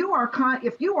if you are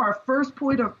first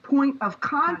point of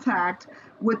contact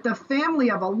with the family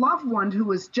of a loved one who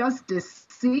was just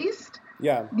deceased,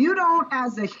 Yeah. you don't,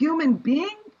 as a human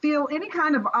being, feel any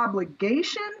kind of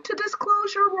obligation to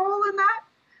disclose your role in that.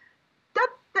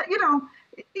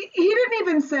 He didn't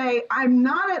even say, I'm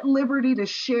not at liberty to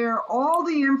share all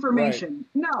the information.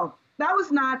 Right. No, that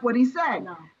was not what he said.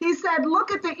 No. He said,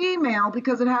 look at the email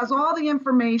because it has all the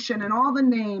information and all the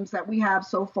names that we have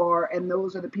so far, and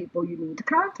those are the people you need to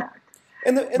contact.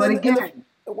 And the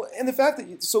fact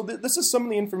that this is some of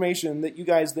the information that you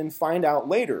guys then find out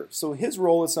later. So his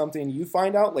role is something you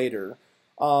find out later.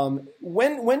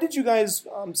 When did you guys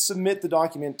submit the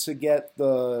document to get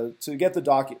all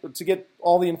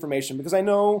the information? Because I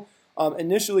know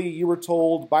initially you were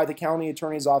told by the county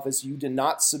attorney's office you did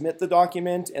not submit the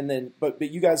document, and then but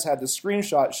you guys had the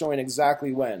screenshot showing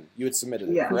exactly when you had submitted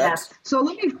it. Yeah. Correct? Yes. So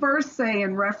let me first say,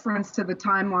 in reference to the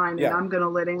timeline, and I'm going to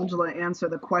let Angela answer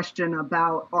the question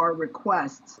about our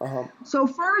requests. Uh-huh. So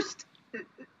first,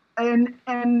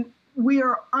 and we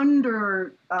are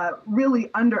really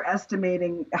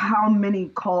underestimating how many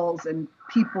calls and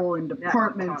people and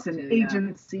departments and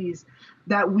agencies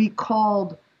that we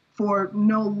called for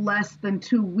no less than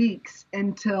 2 weeks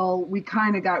until we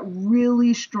kind of got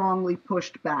really strongly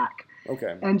pushed back.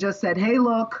 Okay. And just said, hey,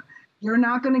 look, you're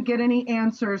not going to get any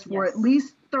answers for at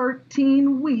least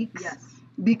 13 weeks. Yes.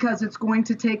 Because it's going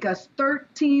to take us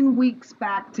 13 weeks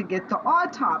back to get the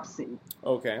autopsy.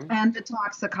 Okay. And the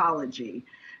toxicology.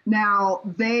 Now,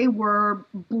 they were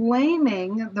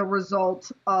blaming the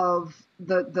result of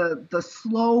the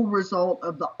slow result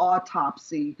of the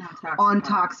autopsy on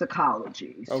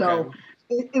toxicology. Okay.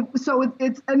 So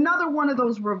it's another one of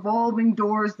those revolving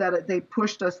doors that they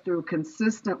pushed us through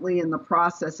consistently in the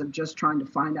process of just trying to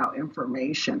find out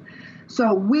information.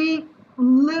 So we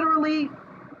literally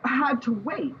had to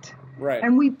wait. Right.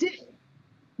 And we did.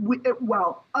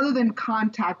 Other than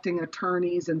contacting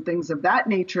attorneys and things of that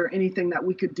nature, anything that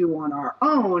we could do on our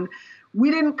own,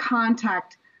 we didn't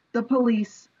contact the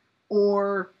police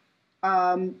or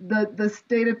the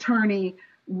state attorney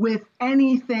with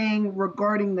anything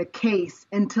regarding the case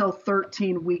until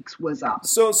 13 weeks was up.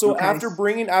 So okay. after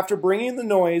bringing the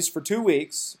noise for 2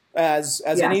 weeks, as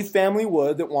any family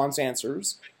would that wants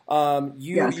answers,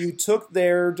 you took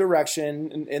their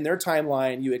direction in their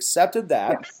timeline, you accepted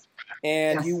that.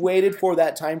 And you waited for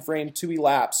that time frame to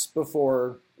elapse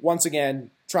before, once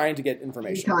again, trying to get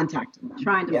information. Contacting them.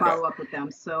 Trying to follow up with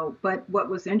them. So, but what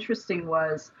was interesting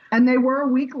was... And they were a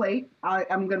week late.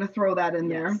 I'm going to throw that in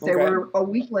there. They were a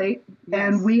week late,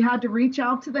 and we had to reach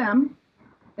out to them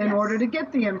in order to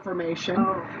get the information.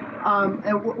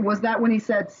 Was that when he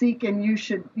said, seek and you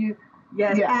should...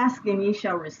 ask and ye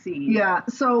shall receive. Yeah,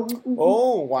 so...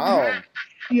 Oh, wow.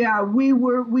 Yeah, we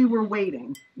were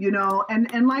waiting,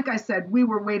 and like I said, we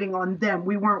were waiting on them.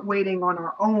 We weren't waiting on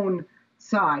our own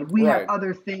side. We had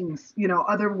other things,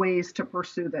 other ways to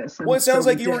pursue this. And well, it sounds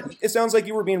like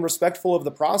you were being respectful of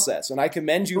the process, and I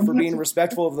commend you for being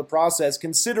respectful of the process,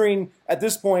 considering at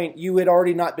this point you had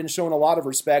already not been shown a lot of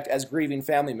respect as grieving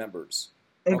family members.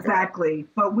 Exactly,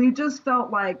 but we just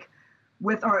felt like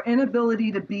with our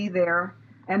inability to be there.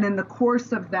 And in the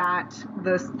course of that,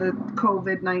 the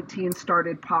COVID-19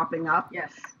 started popping up.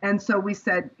 Yes. And so we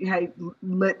said, hey,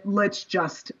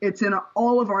 it's in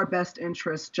all of our best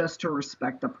interests just to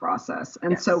respect the process.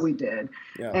 And so we did.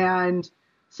 Yeah. And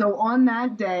so on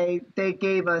that day, they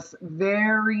gave us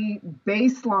very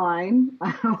baseline.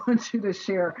 I want you to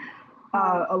share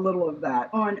a little of that.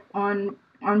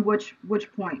 On which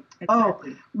point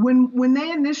exactly? When they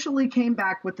initially came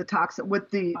back with the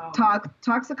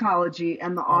toxicology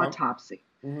and the autopsy,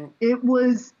 it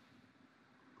was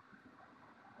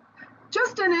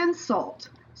just an insult.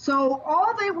 So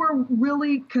all they were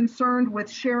really concerned with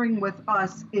sharing with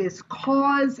us is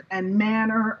cause and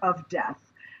manner of death.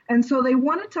 And so they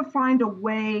wanted to find a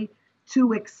way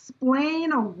to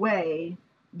explain away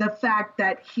the fact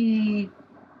that he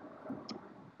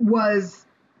was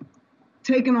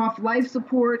taken off life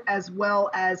support, as well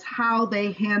as how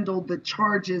they handled the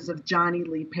charges of Johnny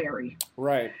Lee Perry.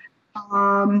 Right.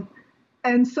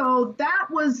 And so that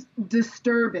was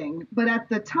disturbing. But at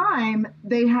the time,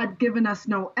 they had given us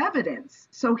no evidence.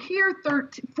 So here,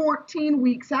 14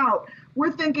 weeks out,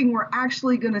 we're thinking we're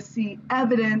actually going to see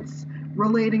evidence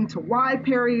relating to why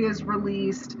Perry is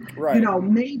released. Right.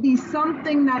 Maybe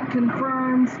something that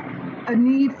confirms a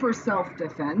need for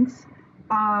self-defense.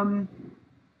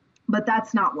 But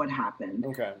that's not what happened.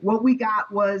 Okay. What we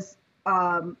got was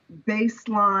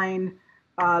baseline,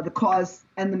 the cause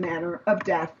and the manner of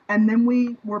death. And then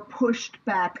we were pushed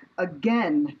back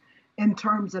again in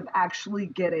terms of actually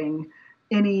getting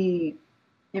any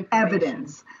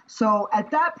evidence. So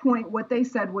at that point, what they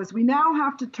said was, we now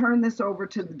have to turn this over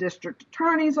to the district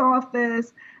attorney's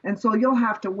office. And so you'll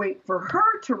have to wait for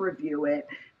her to review it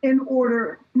in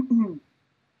order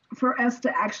for us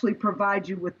to actually provide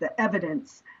you with the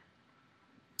evidence.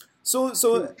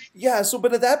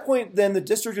 But at that point, then the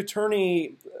district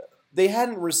attorney, they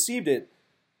hadn't received it,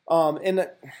 and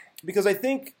because I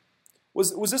think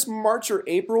was this March or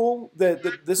April that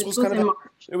this was kind of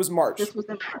March. It was March.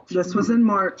 This was in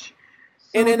March.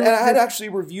 And I had to actually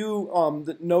review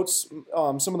the notes,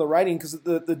 some of the writing, because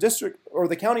the district or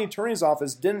the county attorney's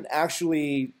office didn't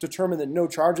actually determine that no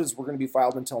charges were going to be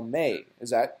filed until May. Is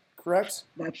that correct?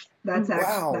 That's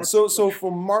wow. That's so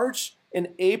for March and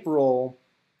April,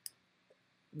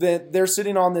 that they're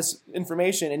sitting on this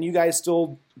information, and you guys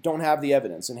still don't have the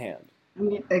evidence in hand.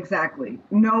 Exactly.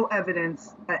 No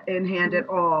evidence in hand at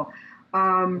all.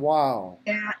 Wow.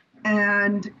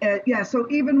 So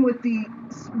even with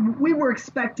we were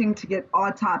expecting to get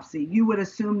autopsy. You would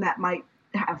assume that might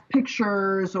have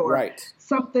pictures or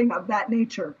something of that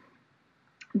nature.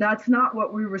 That's not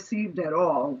what we received at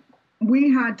all.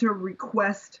 We had to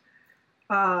request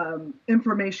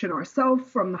information ourselves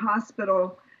from the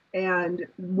hospital. And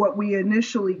what we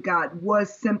initially got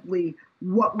was simply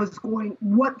what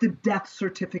the death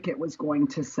certificate was going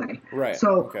to say. Right.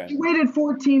 So we waited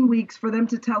 14 weeks for them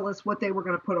to tell us what they were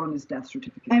going to put on his death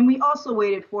certificate. And we also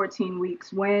waited 14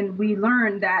 weeks when we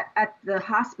learned that at the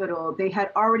hospital, they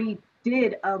had already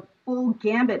did a full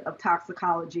gambit of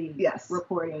toxicology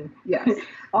reporting. Yes.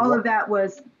 All of that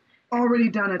was already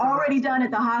done at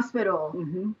the hospital.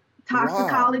 Mm-hmm.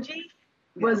 Toxicology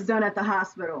was done at the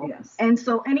hospital. Yes. And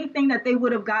so anything that they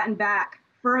would have gotten back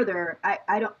further,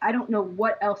 I don't know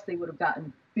what else they would have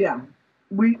gotten. Yeah.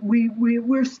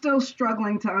 We're still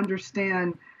struggling to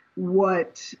understand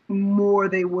what more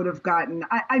they would have gotten.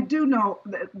 I do know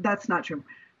that's not true.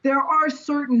 There are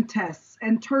certain tests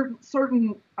and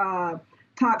certain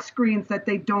tox screens that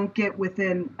they don't get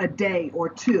within a day or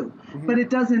two, but it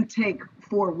doesn't take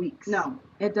 4 weeks. No,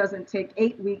 it doesn't take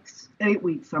 8 weeks. 8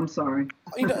 weeks, I'm sorry.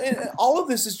 And all of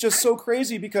this is just so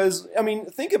crazy because,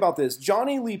 think about this.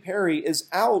 Johnny Lee Perry is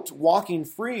out walking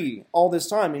free all this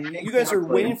time. And you guys are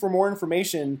waiting for more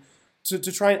information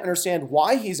to try and understand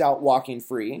why he's out walking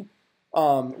free,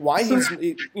 why he's,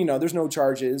 there's no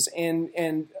charges.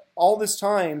 And all this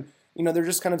time, they're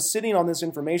just kind of sitting on this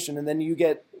information. And then you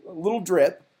get a little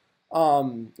drip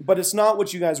but it's not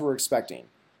what you guys were expecting.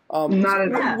 Not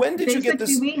at all. When did you get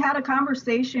this? We had a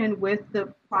conversation with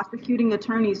the prosecuting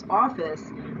attorney's office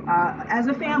as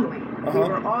a family. We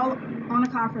were all on a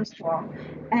conference call,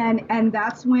 and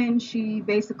that's when she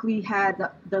basically had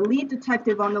the lead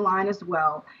detective on the line as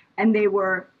well, and they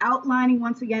were outlining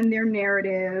once again their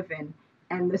narrative,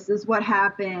 and this is what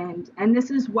happened, and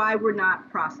this is why we're not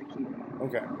prosecuting.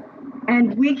 Okay.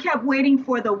 And we kept waiting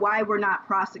for the why we're not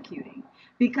prosecuting,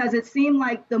 because it seemed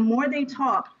like the more they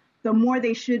talked, the more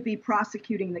they should be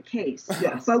prosecuting the case.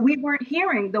 Yes. But we weren't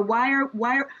hearing the why.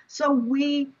 So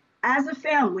we, as a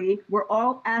family, were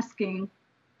all asking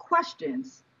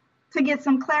questions to get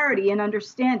some clarity and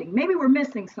understanding. Maybe we're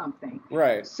missing something.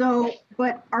 Right. So,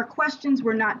 but our questions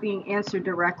were not being answered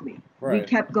directly. Right. We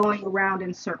kept going around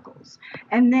in circles.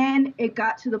 And then it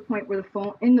got to the point where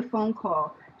in the phone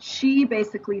call, she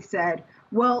basically said,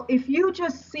 well, if you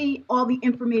just see all the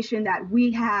information that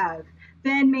we have,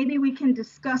 then maybe we can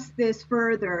discuss this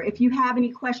further if you have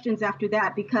any questions after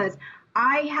that, because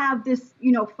I have this,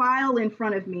 file in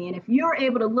front of me, and if you're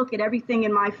able to look at everything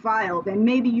in my file, then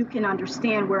maybe you can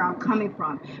understand where I'm coming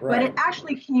from. Right. But it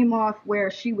actually came off where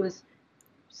she was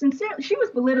sincere. She was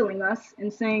belittling us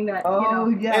and saying that,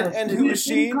 yes. And who is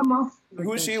she?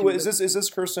 Who is she? Is this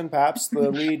Kirsten Paps, the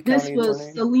lead county attorney? This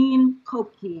was Celine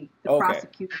Kopke, the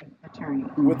prosecuting attorney.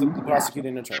 With the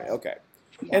prosecuting attorney, okay.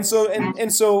 Yes.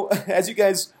 And so, as you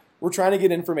guys were trying to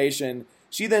get information,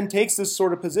 she then takes this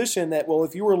sort of position that, well,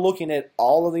 if you were looking at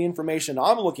all of the information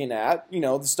I'm looking at,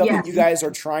 the stuff that you guys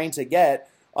are trying to get,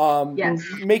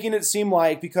 making it seem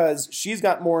like because she's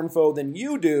got more info than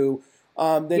you do,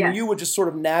 then you would just sort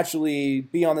of naturally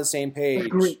be on the same page.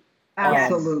 Agree.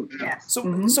 Absolutely. Yes.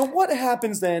 So what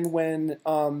happens then when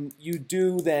you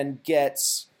do then get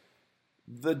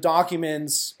the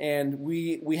documents, and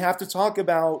we have to talk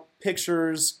about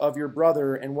pictures of your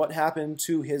brother and what happened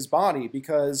to his body,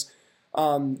 because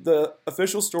the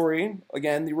official story,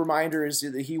 again, the reminder is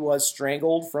that he was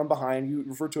strangled from behind. You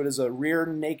refer to it as a rear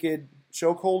naked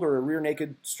chokehold or a rear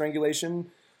naked strangulation.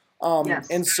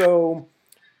 And so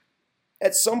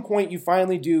at some point you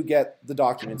finally do get the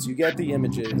documents, you get the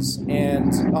images,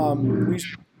 and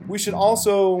we should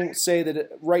also say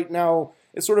that right now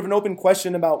it's sort of an open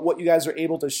question about what you guys are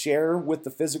able to share with the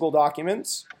physical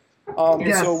documents.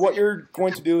 So what you're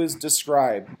going to do is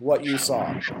describe what you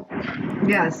saw.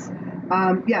 Yes.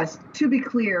 Yes. To be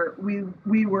clear,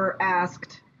 we were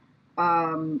asked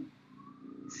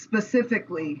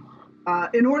specifically,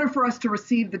 in order for us to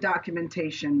receive the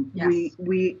documentation,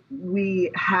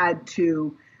 we had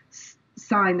to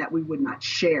sign that we would not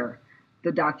share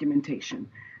the documentation.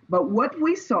 But what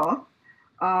we saw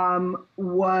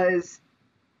was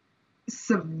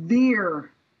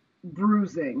severe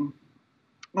bruising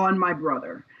on my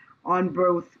brother, on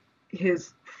both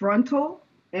his frontal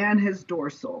and his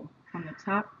dorsal. From the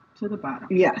top to the bottom.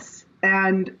 Yes.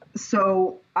 And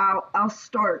so I'll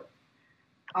start.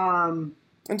 And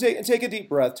take a deep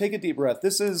breath. Take a deep breath.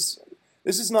 This is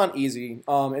not easy.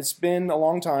 It's been a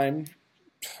long time.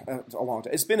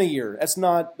 It's been a year. That's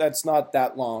not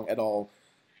that long at all.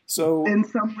 So in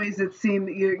some ways, it seemed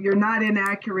you're not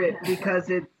inaccurate,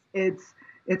 because it's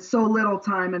so little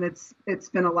time, and it's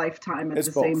been a lifetime at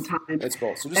the same time. It's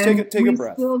both. So just take a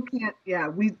breath.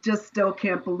 We just still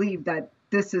can't believe that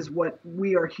this is what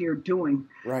we are here doing.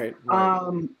 Right.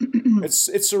 It's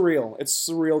surreal. It's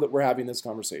surreal that we're having this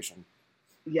conversation.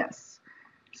 Yes.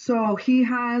 So he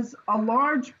has a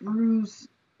large bruise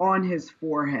on his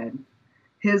forehead.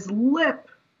 His lip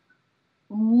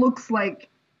looks like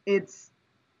it's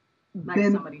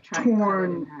been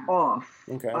torn off.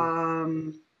 Okay.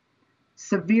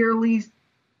 Severe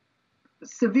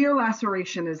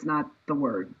laceration is not the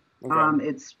word. Okay.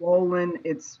 It's swollen,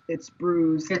 it's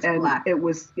bruised, and black. It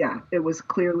was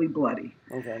clearly bloody.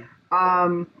 Okay.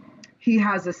 He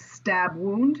has a stab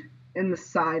wound in the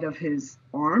side of his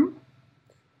arm.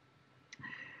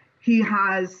 He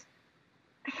has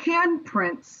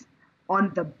handprints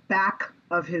on the back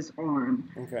of his arm.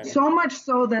 Okay. So much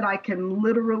so that I can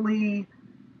literally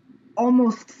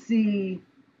almost see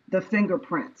the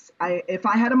fingerprints. If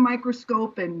I had a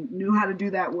microscope and knew how to do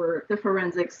that work, the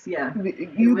forensics,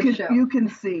 you can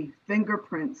see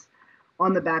fingerprints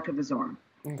on the back of his arm.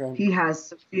 Okay. He has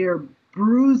severe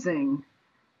bruising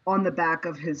on the back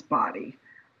of his body.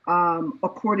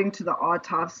 According to the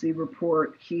autopsy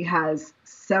report, he has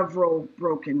several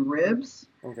broken ribs.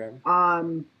 Okay.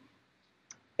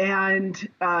 And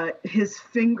his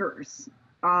fingers,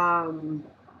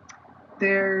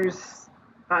 there's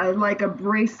like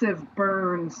abrasive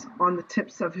burns on the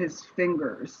tips of his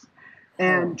fingers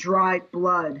and dried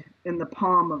blood in the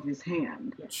palm of his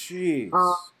hand. Jeez.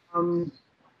 Um,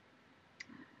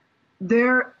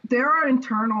 there are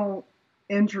internal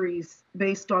injuries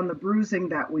based on the bruising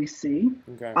that we see,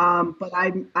 Okay. but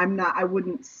I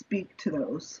wouldn't speak to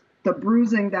those. The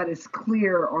bruising that is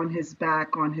clear on his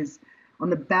back, on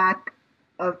the back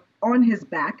on his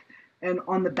back, and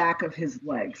on the back of his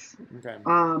legs, Okay.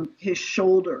 his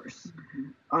shoulders.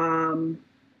 Um,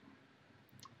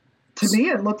 to me,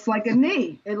 it looks like a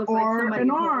knee It looks like or somebody an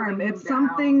holding arm. him It's down.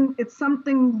 something. It's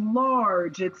something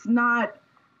large. It's not.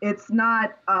 It's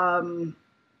not.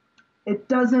 It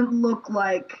doesn't look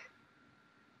like.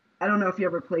 I don't know if you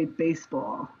ever played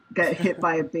baseball, got hit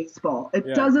by a baseball. It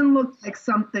Yeah. doesn't look like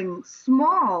something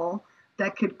small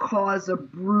that could cause a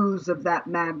bruise of that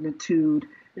magnitude.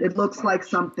 It looks like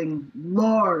something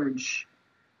large.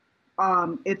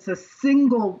 It's a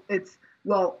single. It's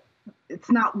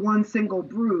not one single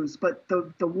bruise, but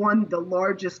the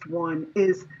largest one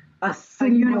is a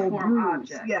single uniform bruise.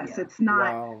 object, Yes, yeah. it's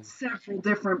not Wow. several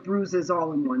different bruises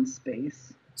all in one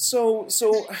space. So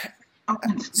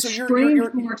Strange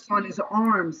you're marks on his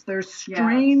arms. There's Yeah,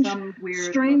 strange, some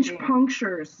weird strange looking-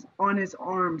 punctures on his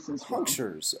arms as well.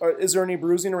 punctures. Is there any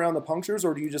bruising around the punctures,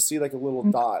 or do you just see like a little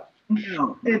dot?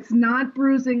 No, it's not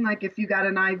bruising like if you got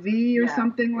an IV or Yeah,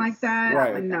 something like it's that.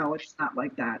 not like No, it's not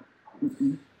like that.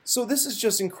 Mm-mm. So this is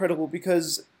just incredible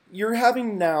because you're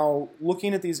having now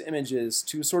looking at these images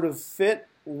to sort of fit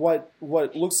what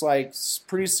looks like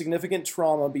pretty significant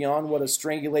trauma beyond what a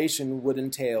strangulation would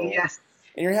entail. Yes.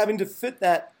 And you're having to fit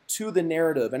that to the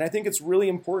narrative. And I think it's really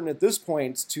important at this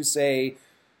point to say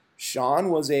Sean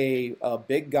was a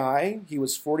big guy. He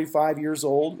was 45 years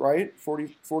old, right?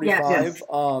 45. Yes.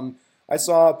 I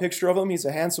saw a picture of him. He's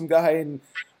a handsome guy, and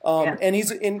Yes. and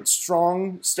he's in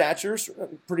strong stature,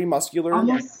 pretty muscular.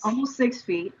 almost 6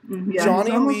 feet. Mhm. Yeah, Johnny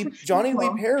he's almost Lee 6 feet Johnny Lee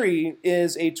tall. Perry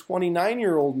is a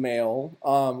 29-year-old male.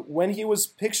 When he was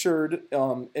pictured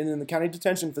in the county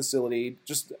detention facility,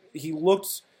 he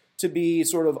looked to be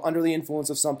sort of under the influence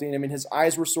of something. I mean, his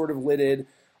eyes were sort of lidded.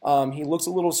 He looks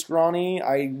a little scrawny.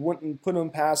 I wouldn't put him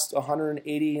past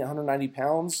 180, 190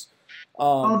 pounds.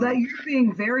 That you're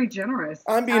being very generous.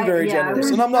 I'm being very generous,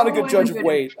 there's and I'm not a no good way judge you of could-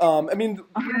 weight. I mean,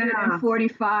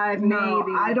 145 No,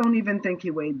 maybe. I don't even think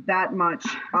he weighed that much.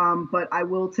 But I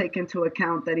will take into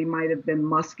account that he might have been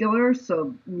muscular,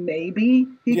 so maybe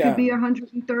he Yeah. could be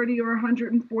 130 or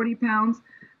 140 pounds.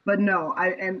 But no,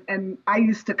 I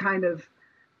used to kind of.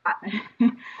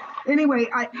 Anyway,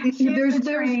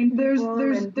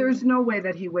 there's no way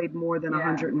that he weighed more than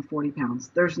 140 pounds.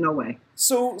 There's no way.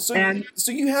 So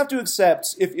you have to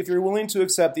accept, if you're willing to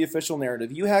accept the official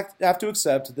narrative, you have to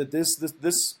accept that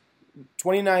this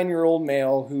 29-year-old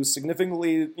male who's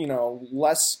significantly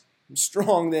less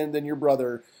strong than your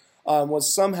brother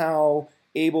was somehow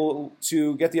able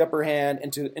to get the upper hand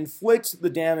and to inflict the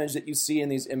damage that you see in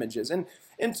these images. And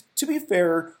to be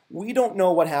fair, we don't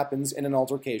know what happens in an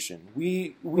altercation.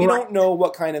 We don't know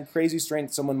what kind of crazy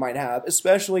strength someone might have,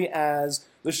 especially as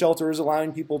the shelter is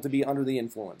allowing people to be under the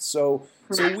influence. So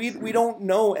we don't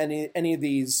know any of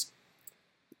these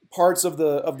parts of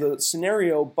the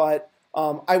scenario, but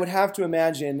I would have to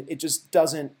imagine it just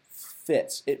doesn't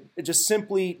fit. It just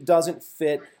simply doesn't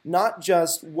fit. Not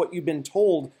just what you've been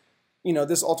told,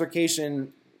 this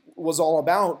altercation was all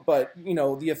about, but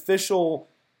the official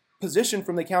position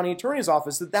from the county attorney's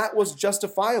office that was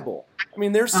justifiable. I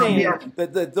mean, they're saying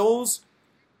that those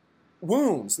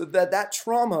wounds, that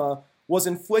trauma was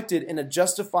inflicted in a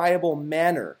justifiable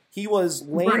manner. He was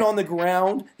laying on the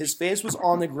ground, his face was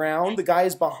on the ground, the guy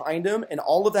is behind him, and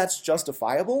all of that's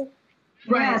justifiable?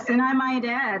 Yes, and I might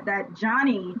add that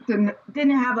Johnny didn't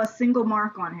have a single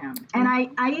mark on him. And I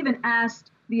even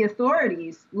asked the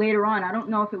authorities later on, I don't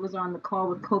know if it was on the call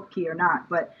with Kopke or not,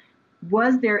 but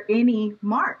was there any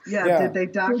marks? Yeah. Did they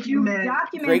document? Did you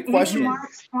document Great any question.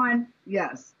 marks on?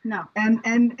 Yes. No. And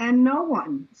no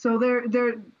one. So there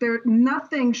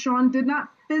nothing. Sean did not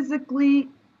physically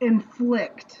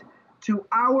inflict, to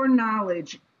our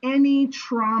knowledge, any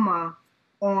trauma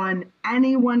on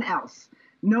anyone else.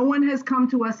 No one has come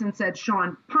to us and said,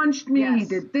 Sean punched me, he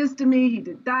did this to me, he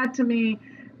did that to me.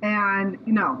 And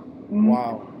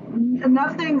Wow.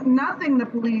 Nothing the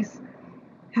police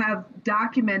have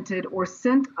documented or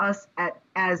sent us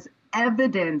as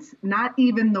evidence. Not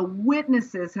even the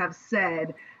witnesses have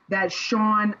said that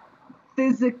Sean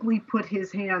physically put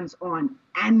his hands on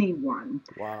anyone.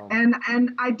 Wow. And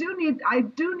I do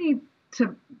need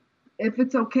to, if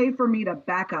it's okay for me to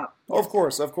back up. Of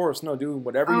course. No, do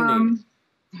whatever you need.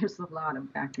 There's a lot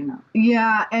of backing up.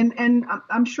 Yeah, and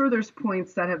I'm sure there's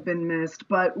points that have been missed,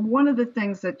 but one of the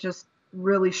things that just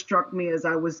really struck me as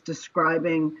I was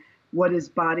describing what his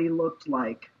body looked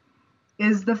like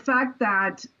is the fact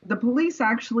that the police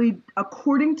actually,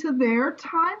 according to their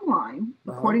timeline,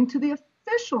 according to the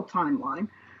official timeline,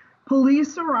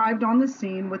 police arrived on the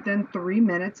scene within 3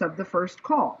 minutes of the first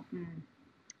call.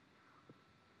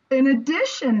 In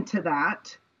addition to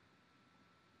that,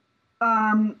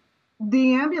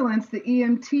 the ambulance, the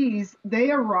EMTs, they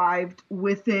arrived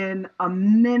within a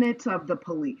minute of the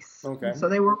police. Okay. So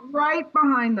they were right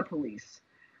behind the police,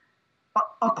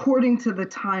 according to the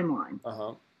timeline.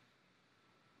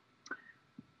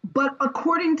 But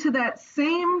according to that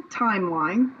same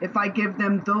timeline, if I give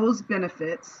them those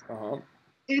benefits,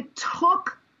 it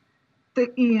took the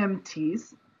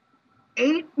EMTs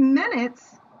 8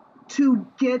 minutes to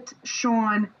get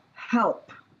Sean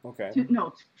help. Okay.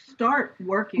 To start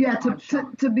working. Yeah,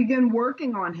 to begin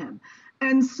working on him.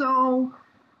 And so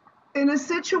in a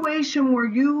situation where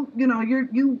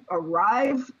you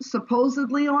arrive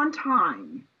supposedly on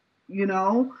time,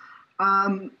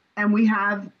 and we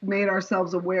have made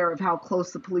ourselves aware of how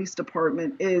close the police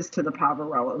department is to the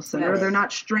Poverello Center. Yes. They're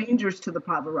not strangers to the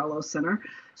Poverello Center.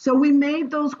 So we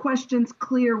made those questions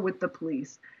clear with the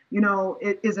police.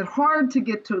 Is it hard to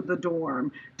get to the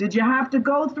dorm? Did you have to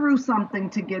go through something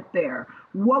to get there?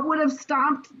 What would have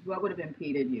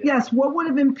impeded you? Yes, what would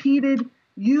have impeded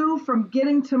you from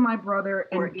getting to my brother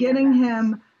and getting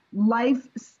him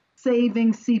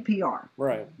life-saving CPR?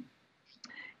 Right.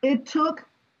 It took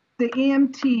the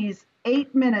EMTs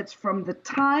 8 minutes from the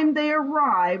time they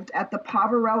arrived at the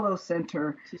Poverello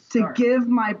Center to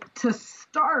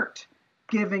start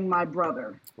giving my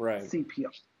brother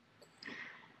CPR.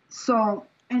 So,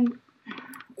 and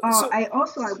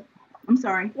I'm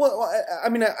sorry. Well, I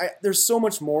mean, there's so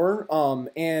much more,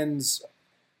 and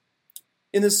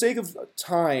in the sake of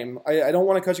time, I don't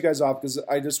want to cut you guys off because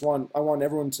I want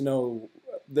everyone to know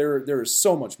there is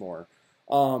so much more.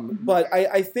 But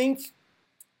I think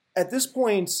at this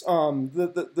point,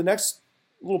 the next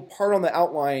little part on the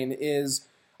outline is,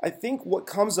 I think what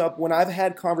comes up when I've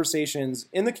had conversations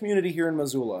in the community here in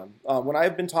Missoula, when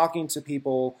I've been talking to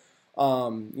people,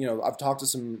 I've talked to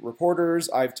some reporters,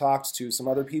 I've talked to some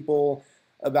other people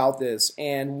about this,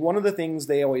 and one of the things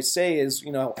they always say is,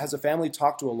 has a family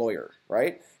talked to a lawyer,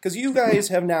 right? Because you guys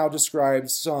have now described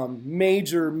some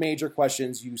major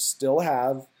questions you still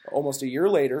have almost a year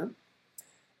later.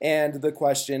 And the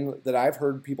question that I've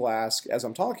heard people ask as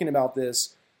I'm talking about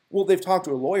this, well, they've talked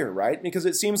to a lawyer, right? Because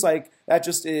it seems like that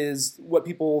just is what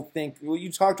people think. Well,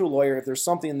 you talk to a lawyer, if there's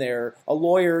something there, a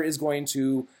lawyer is going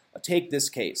to take this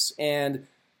case. And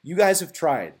you guys have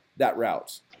tried that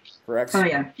route, correct? Oh,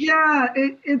 yeah. Yeah,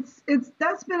 it's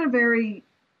that's been a very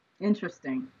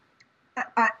interesting.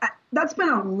 That's been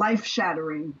a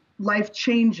life-shattering,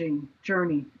 life-changing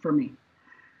journey for me.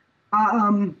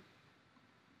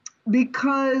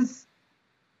 Because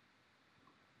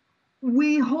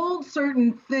we hold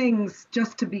certain things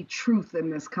just to be truth in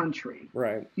this country.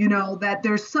 Right. That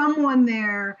there's someone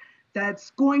there that's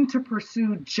going to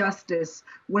pursue justice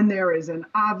when there is an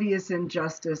obvious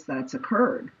injustice that's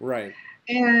occurred. Right.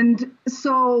 And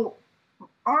so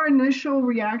our initial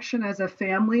reaction as a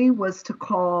family was to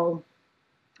call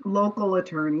local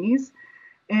attorneys.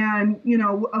 And,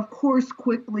 of course,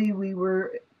 quickly we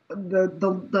were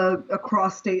the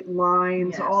across state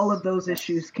lines, yes. All of those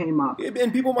issues came up.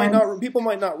 And people might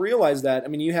not realize that. I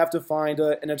mean, you have to find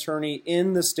an attorney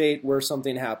in the state where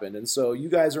something happened. And so you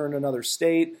guys are in another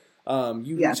state.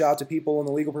 You yes. reach out to people in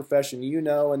the legal profession,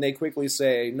 and they quickly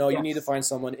say, no, yes. you need to find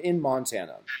someone in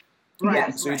Montana. Right.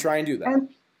 Yes, so you try and do that.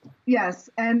 Yes.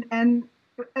 And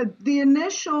the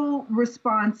initial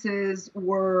responses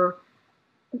were,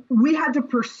 we had to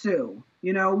pursue.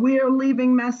 We are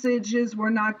leaving messages. We're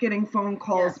not getting phone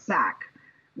calls yes. back.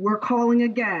 We're calling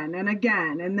again and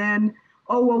again. And then,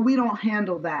 we don't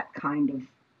handle that kind of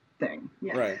thing.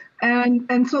 Yes. Right.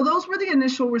 And so those were the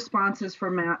initial responses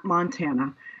from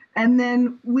Montana. And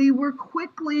then we were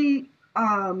quickly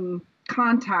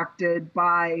contacted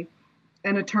by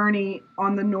an attorney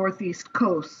on the Northeast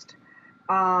coast.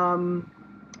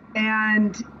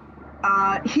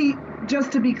 He,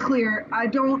 just to be clear,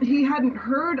 he hadn't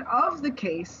heard of the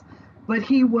case, but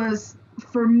he was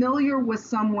familiar with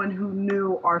someone who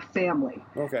knew our family.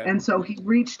 Okay. And so he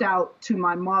reached out to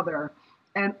my mother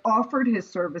and offered his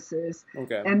services.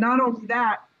 Okay. And not only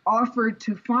that, offered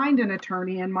to find an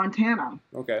attorney in Montana.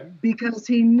 Okay. Because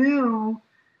he knew,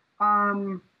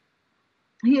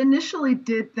 he initially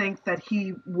did think that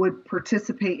he would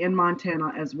participate in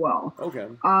Montana as well. Okay.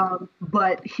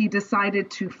 But he decided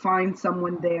to find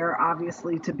someone there,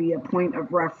 obviously, to be a point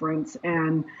of reference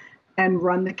and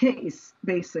run the case,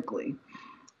 basically.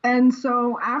 And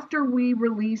so after we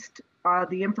released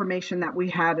the information that we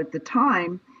had at the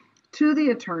time, to the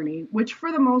attorney, which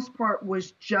for the most part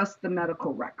was just the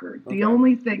medical record. Okay. The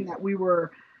only thing that we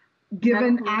were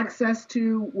given Medical access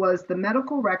to was the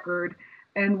medical record,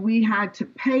 and we had to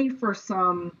pay for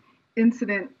some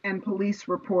incident and police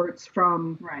reports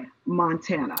from Right.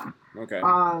 Montana, Okay.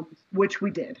 which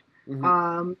we did.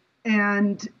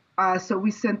 And so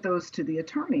we sent those to the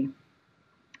attorney.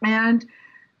 And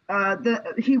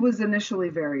he was initially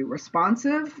very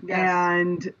responsive, Yes.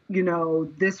 and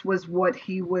this was what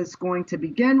he was going to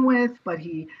begin with, but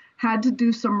he had to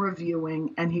do some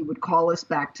reviewing, and he would call us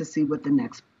back to see what the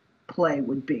next play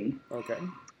would be. Okay.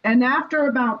 And after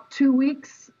about 2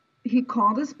 weeks, he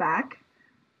called us back,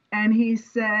 and he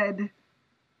said,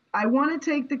 "I want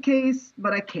to take the case,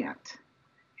 but I can't."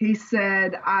 He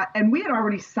said, and we had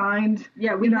already signed.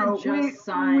 Yeah, we had just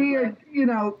signed. We had,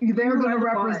 they're going to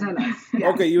represent us.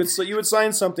 Yes. Okay, you would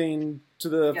sign something to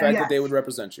the fact that they would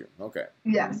represent you. Okay.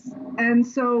 Yes. And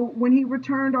so when he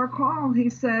returned our call, he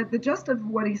said, the gist of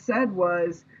what he said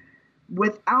was,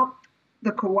 without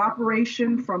the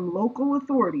cooperation from local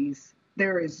authorities,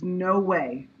 there is no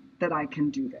way that I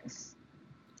can do this.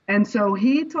 And so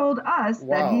he told us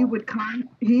that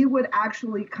he would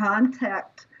actually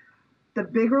contact the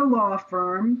bigger law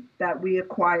firm that we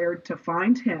acquired to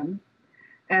find him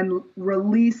and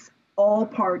release all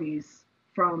parties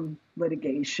from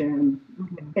litigation,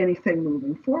 anything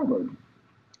moving forward.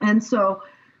 And so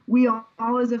we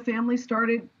all as a family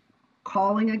started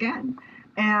calling again.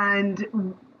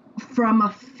 And from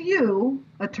a few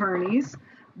attorneys,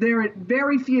 there are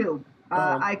very few,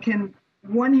 I can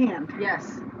one hand.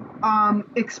 Yes.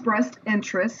 Expressed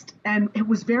interest, and it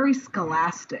was very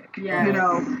scholastic. Yes.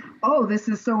 Oh, this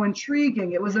is so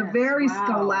intriguing. It was a very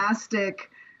scholastic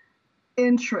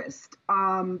interest.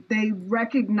 They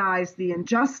recognized the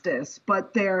injustice,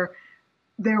 but their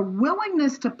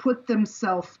willingness to put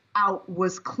themselves out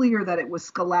was clear that it was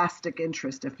scholastic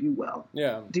interest, if you will.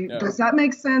 Yeah. Does that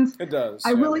make sense? It does.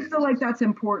 I really feel like that's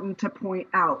important to point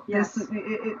out. Yes.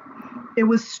 It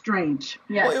was strange.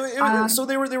 Yes. Well, so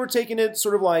they were taking it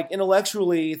sort of like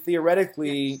intellectually,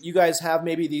 theoretically. Yes. You guys have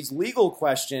maybe these legal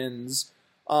questions,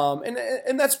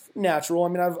 and that's natural. I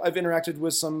mean, I've interacted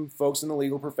with some folks in the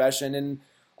legal profession, and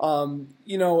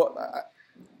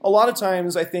a lot of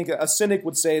times I think a cynic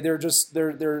would say there is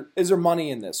there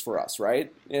money in this for us, right?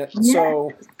 Yes.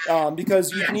 So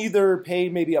because you can either pay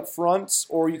maybe up front,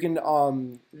 or you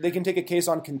can they can take a case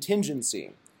on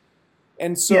contingency,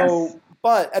 and so. Yes.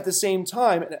 But at the same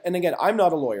time, and again, I'm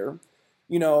not a lawyer,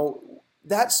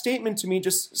 that statement to me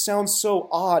just sounds so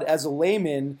odd as a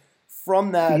layman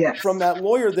from that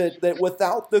lawyer that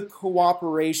without the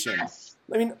cooperation. Yes.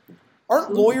 I mean,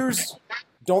 aren't lawyers,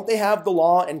 don't they have the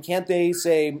law, and can't they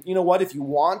say, you know what, if you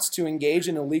want to engage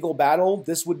in a legal battle,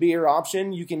 this would be your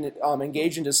option. You can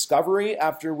engage in discovery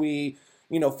after we,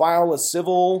 file a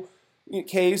civil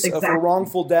case for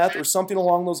wrongful death or something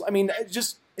along those. I mean,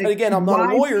 just. Again, I'm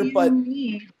not a lawyer, but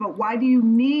why do you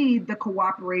need the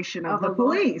cooperation of the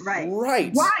police? Right.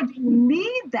 Why do you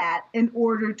need that in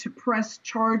order to press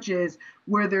charges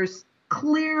where there's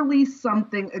clearly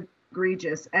something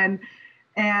egregious? And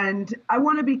I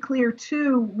want to be clear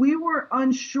too. We were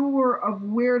unsure of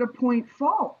where to point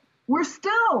fault. We're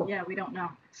still. Yeah, we don't know.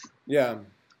 Yeah.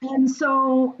 And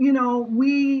so,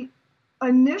 we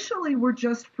initially were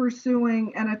just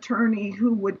pursuing an attorney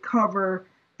who would cover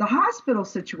the hospital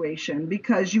situation,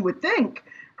 because you would think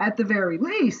at the very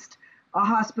least a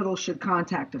hospital should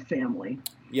contact a family.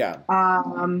 Yeah.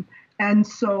 And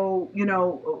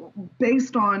so,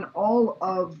 based on all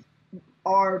of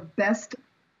our best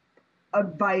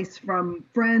advice from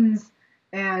friends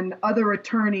and other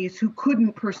attorneys who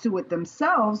couldn't pursue it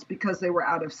themselves because they were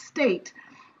out of state,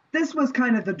 this was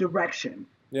kind of the direction.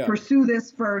 Yeah. Pursue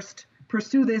this first,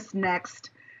 pursue this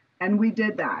next. And we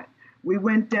did that. We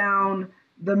went down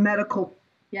the medical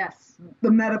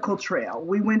trail.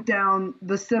 We went down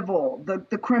the civil,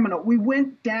 the criminal. We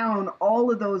went down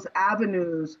all of those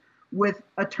avenues with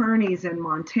attorneys in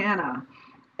Montana,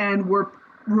 and were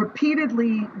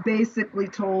repeatedly basically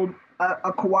told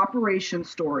a cooperation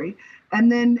story.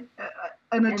 And then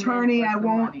an attorney, I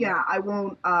won't.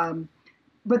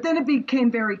 But then it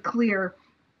became very clear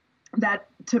that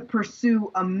to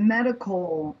pursue a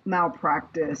medical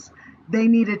malpractice, they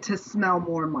needed to smell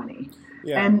more money.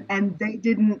 Yeah. And they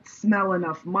didn't smell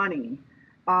enough money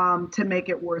to make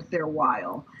it worth their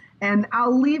while. And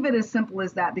I'll leave it as simple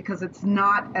as that, because it's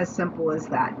not as simple as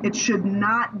that. It should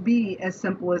not be as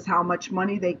simple as how much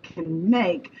money they can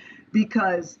make,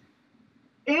 because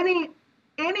any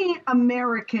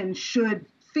American should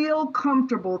feel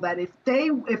comfortable that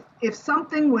if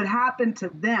something would happen to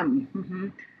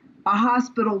them, a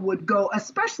hospital would go,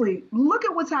 especially look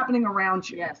at what's happening around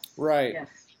you. Yes. Right. Yes.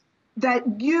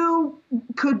 That you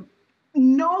could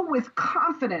know with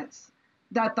confidence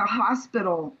that the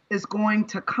hospital is going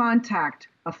to contact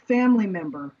a family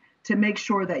member to make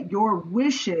sure that your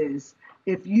wishes,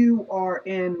 if you are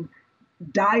in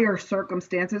dire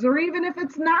circumstances, or even if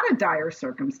it's not a dire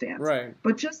circumstance, Right.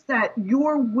 but just that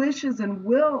your wishes and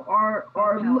will are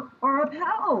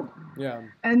upheld. Yeah.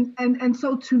 And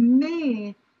so to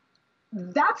me,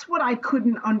 that's what I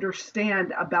couldn't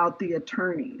understand about the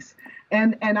attorneys.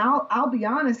 And I'll be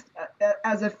honest,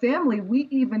 as a family, we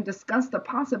even discussed the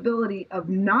possibility of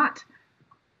not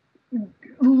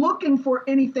looking for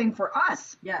anything for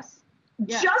us. Yes.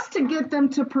 Just to get them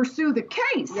to pursue the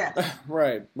case. Yes.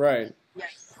 Right. Right.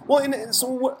 Yes. Well, and so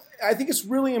what I think it's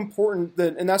really important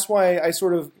that, and that's why I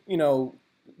sort of,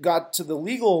 got to the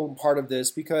legal part of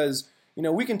this, because,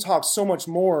 we can talk so much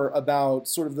more about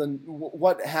sort of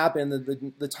what happened,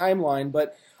 the timeline,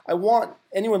 but I want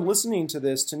anyone listening to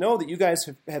this to know that you guys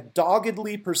have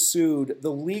doggedly pursued the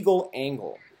legal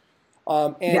angle.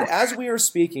 And Yes. as we are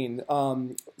speaking,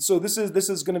 so this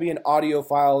is going to be an audio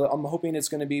file. I'm hoping it's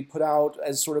going to be put out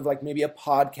as sort of like maybe a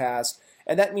podcast.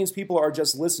 And that means people are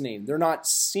just listening. They're not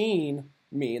seeing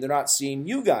me. They're not seeing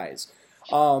you guys.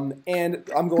 And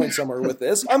I'm going somewhere with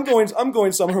this. I'm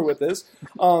going somewhere with this.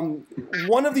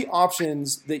 One of the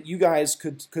options that you guys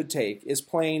could take is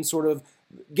playing sort of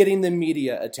getting the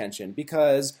media attention,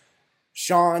 because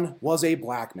Sean was a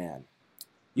black man.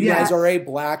 You Yes. guys are a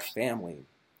black family.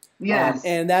 Yes.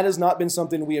 And that has not been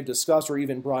something we have discussed or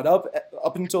even brought up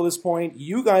until this point.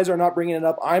 You guys are not bringing it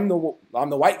up. I'm the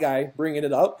white guy bringing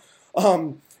it up.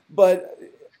 But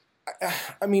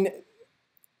I mean,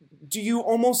 do you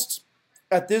almost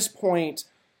at this point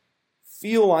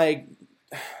feel like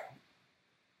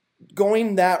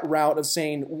going that route of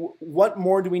saying, what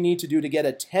more do we need to do to get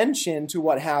attention to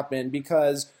what happened?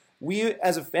 Because we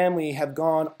as a family have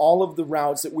gone all of the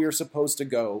routes that we are supposed to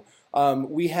go.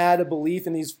 We had a belief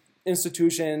in these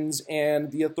institutions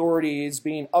and the authorities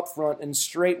being upfront and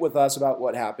straight with us about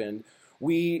what happened.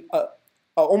 We,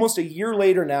 almost a year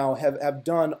later now, have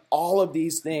done all of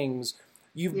these things.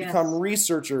 You've Yes. become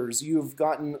researchers. You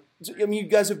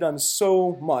guys have done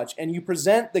so much, and you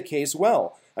present the case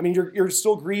well. I mean, you're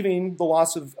still grieving the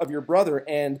loss of your brother,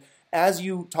 and as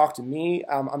you talk to me,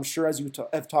 I'm sure as you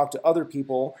have talked to other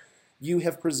people, you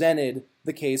have presented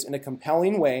the case in a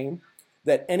compelling way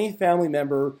that any family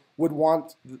member would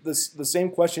want the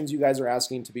same questions you guys are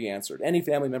asking to be answered. Any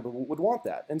family member would want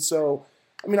that. And so,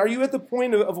 I mean, are you at the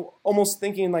point of almost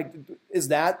thinking like, is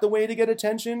that the way to get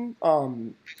attention?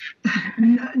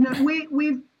 No,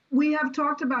 we have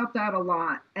talked about that a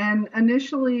lot. And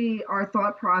initially our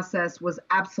thought process was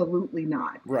absolutely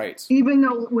not. Right. Even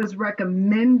though it was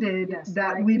recommended Yes,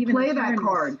 that like we even play that attorneys.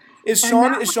 card. Is And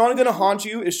Sean that is Sean going to haunt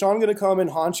you? Is Sean going to come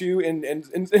and haunt you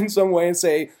in some way and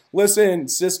say, "Listen,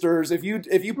 sisters, if you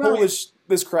pull Right.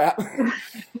 this crap."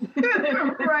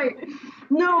 Right.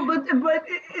 No, but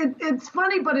it's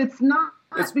funny, but it's not,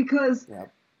 because Yeah.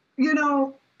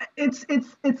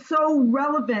 it's so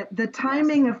relevant, the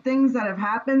timing of things that have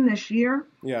happened this year.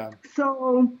 Yeah.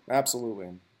 So Absolutely.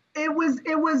 it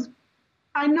was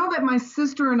I know that my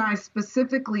sister and I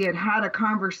specifically had a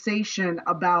conversation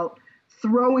about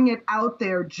throwing it out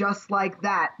there just like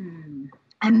that.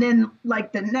 And then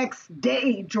like the next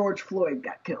day George Floyd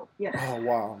got killed. Yes. Oh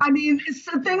wow. I mean,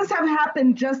 so things have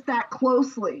happened just that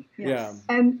closely. Yes.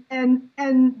 And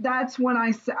that's when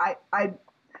I say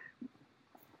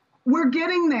we're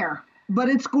getting there, but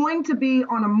it's going to be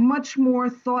on a much more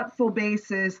thoughtful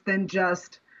basis than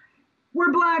just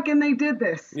we're black and they did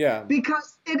this. Yeah.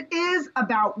 Because it is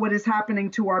about what is happening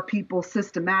to our people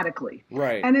systematically.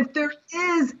 Right. And if there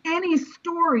is any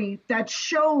story that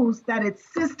shows that it's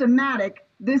systematic,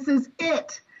 this is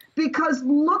it. Because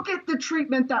look at the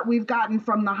treatment that we've gotten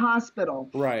from the hospital.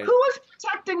 Right. Who is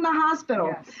protecting the hospital?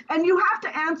 Yes. And you have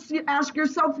to ask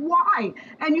yourself why.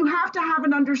 And you have to have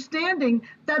an understanding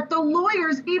that the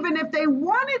lawyers, even if they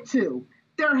wanted to,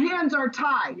 their hands are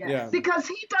tied. Yeah. Because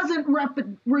he doesn't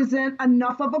represent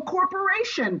enough of a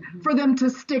corporation for them to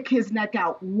stick his neck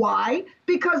out. Why?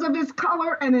 Because of his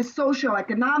color and his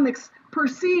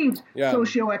perceived Yeah.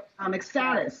 socioeconomic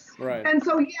status. Right. And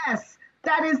so, yes,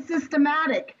 that is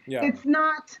systematic. Yeah. It's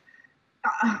not,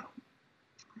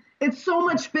 it's so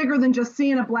much bigger than just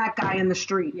seeing a black guy in the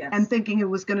street Yes. and thinking it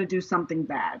was going to do something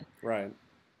bad. Right.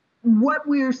 What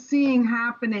we're seeing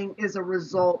happening is a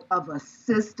result of a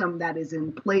system that is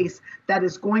in place that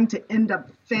is going to end up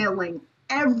failing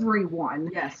everyone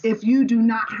Yes. if you do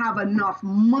not have enough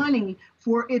money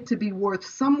for it to be worth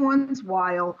someone's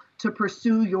while to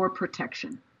pursue your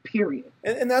protection. period.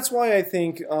 And that's why I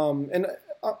think, and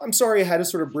I'm sorry I had to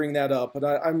sort of bring that up, but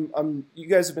you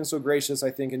guys have been so gracious,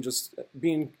 I think, in just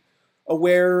being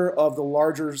aware of the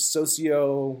larger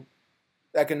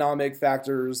socio-economic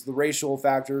factors, the racial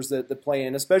factors that play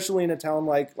in, especially in a town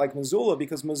like Missoula,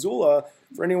 because Missoula,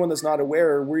 for anyone that's not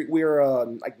aware, we're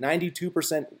like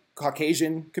 92%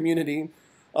 Caucasian community.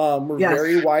 We're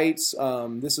very white.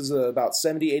 This is about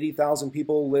 80,000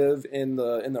 people live in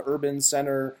the urban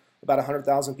center, about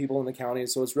 100,000 people in the county,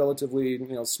 so it's relatively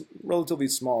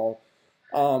small.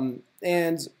 And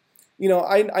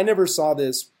I never saw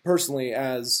this personally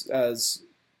as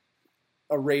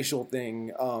a racial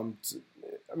thing. I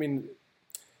mean,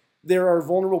 there are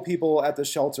vulnerable people at the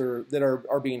shelter that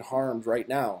are being harmed right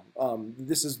now.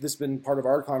 This has been part of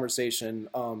our conversation.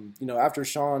 After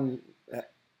Sean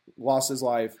lost his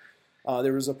life,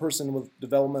 there was a person with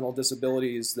developmental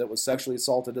disabilities that was sexually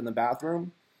assaulted in the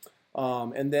bathroom.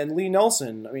 And then Lee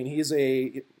Nelson, I mean, he was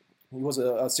a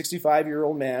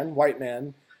 65-year-old man, white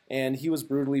man, and he was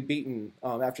brutally beaten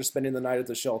after spending the night at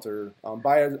the shelter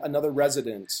by another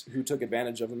resident who took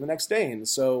advantage of him the next day. And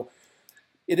so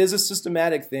it is a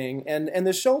systematic thing. And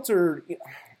the shelter,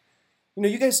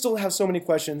 you guys still have so many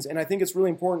questions, and I think it's really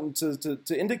important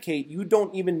to indicate you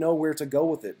don't even know where to go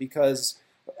with it, because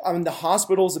the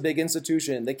hospital is a big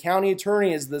institution. The county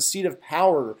attorney is the seat of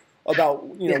power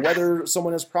about whether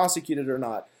someone is prosecuted or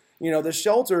not. The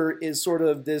shelter is sort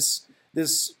of this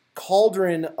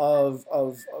cauldron of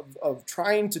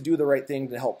trying to do the right thing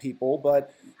to help people,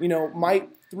 but might,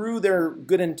 through their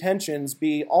good intentions,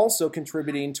 be also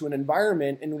contributing to an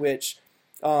environment in which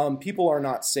people are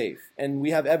not safe. And we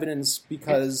have evidence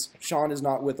because Sean is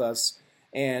not with us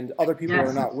and other people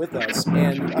are not with us.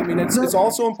 And I mean, it's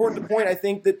also important to point, I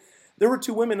think, that there were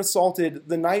 2 women assaulted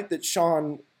the night that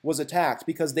Sean was attacked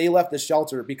because they left the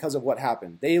shelter because of what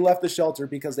happened. They left the shelter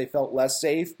because they felt less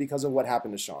safe because of what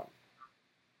happened to Sean.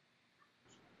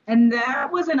 And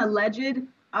that was an alleged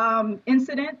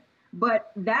incident,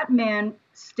 but that man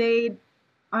stayed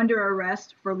under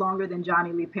arrest for longer than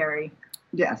Johnny Lee Perry.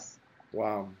 Yes.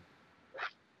 Wow.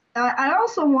 I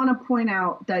also want to point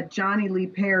out that Johnny Lee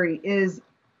Perry is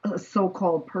a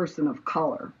so-called person of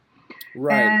color.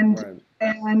 Right.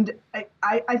 And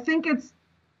I think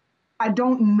I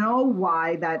don't know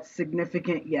why that's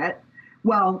significant yet.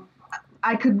 Well,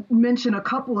 I could mention a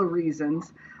couple of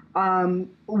reasons. One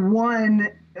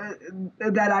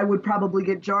that I would probably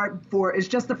get jarred for is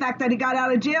just the fact that he got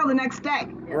out of jail the next day.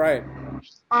 Right.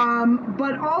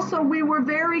 But also we were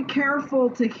very careful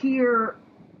to hear,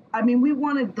 we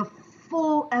wanted the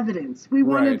full evidence. We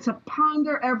wanted to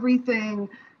ponder everything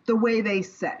the way they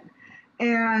said.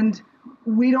 And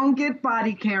we don't get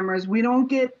body cameras. We don't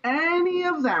get any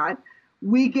of that.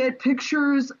 We get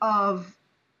pictures of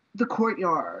the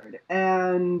courtyard.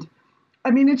 And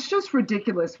it's just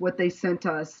ridiculous what they sent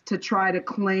us to try to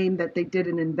claim that they did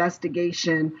an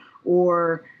investigation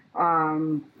or,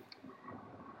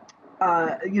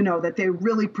 that they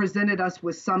really presented us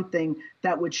with something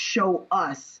that would show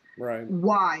us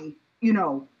why,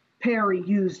 Perry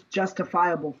used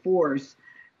justifiable force.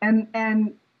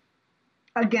 And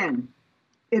again,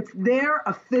 it's their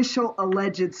official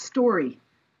alleged story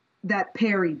that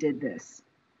Perry did this.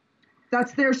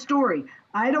 That's their story.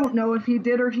 I don't know if he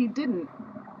did or he didn't.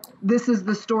 This is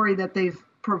the story that they've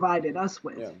provided us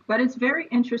with. Yeah. But it's very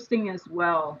interesting as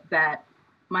well that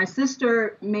my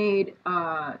sister made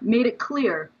it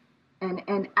clear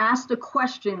and asked a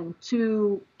question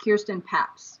to Kirsten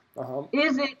Papps. Uh-huh.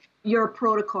 Is it your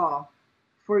protocol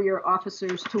for your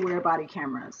officers to wear body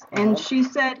cameras? Uh-huh. And she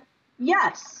said,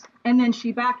 yes. And then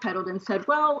she backpedaled and said,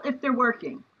 well, if they're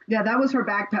working. Yeah, that was her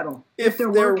backpedal. If they're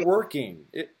working.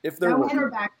 That was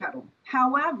her backpedal.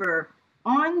 However,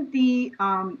 on the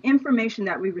information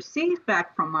that we received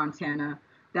back from Montana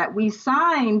that we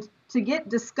signed to get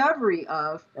discovery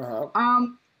of,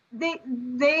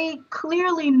 they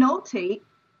clearly notate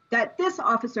that this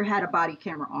officer had a body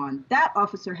camera on, that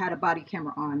officer had a body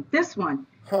camera on, this one.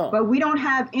 But we don't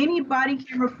have any body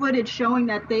camera footage showing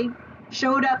that they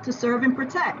showed up to serve and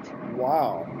protect.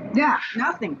 Wow. Yeah.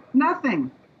 Nothing.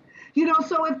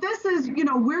 So if this is,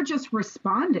 we're just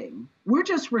responding.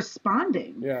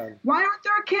 Yeah. Why aren't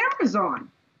there cameras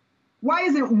on? Why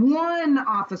isn't one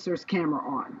officer's camera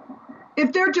on?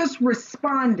 If they're just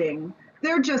responding,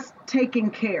 they're just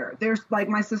taking care. There's, like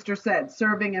my sister said,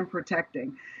 serving and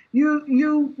protecting.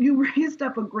 You raised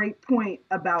up a great point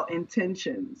about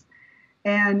intentions.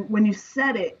 And when you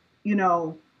said it,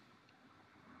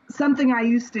 something I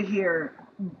used to hear,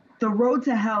 the road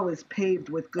to hell is paved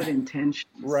with good intentions.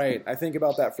 Right. I think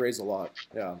about that phrase a lot.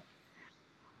 Yeah.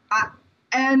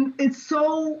 And it's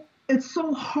it's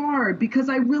so hard because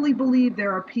I really believe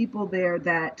there are people there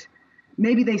that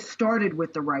maybe they started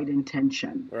with the right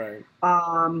intention. Right.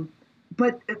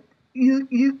 But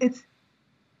it's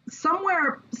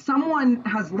somewhere someone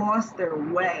has lost their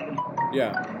way.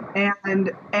 Yeah.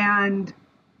 And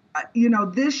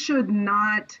this should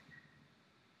not,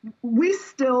 we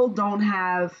still don't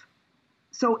have,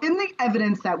 so in the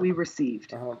evidence that we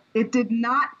received, it did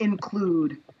not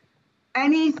include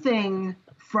anything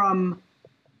from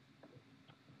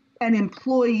an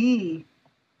employee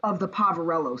of the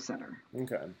Poverello Center.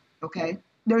 Okay.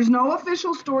 There's no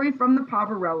official story from the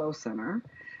Poverello Center.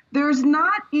 There's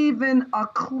not even a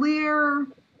clear,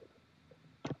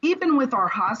 even with our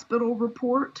hospital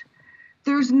report,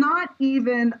 there's not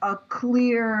even a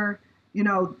clear,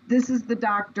 this is the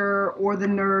doctor or the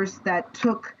nurse that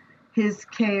took his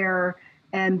care,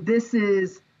 and this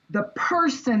is the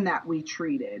person that we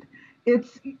treated.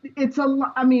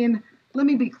 I mean, let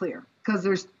me be clear, because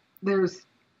there's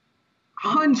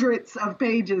hundreds of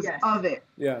pages of it.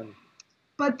 Yeah.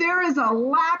 But there is a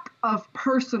lack of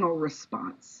personal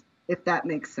response, if that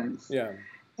makes sense. Yeah.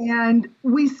 And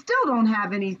we still don't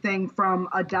have anything from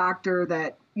a doctor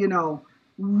that,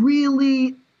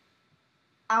 really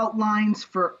outlines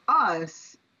for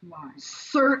us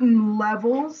certain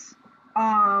levels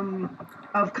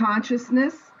of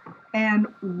consciousness and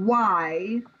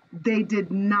why they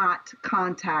did not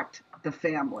contact the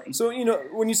family. So,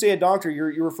 when you say a doctor,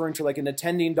 you're referring to like an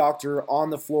attending doctor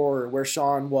on the floor where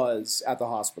Sean was at the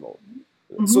hospital.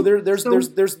 Mm-hmm. So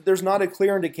there's not a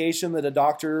clear indication that a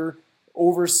doctor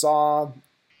oversaw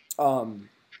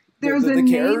the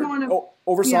care,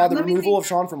 oversaw the removal of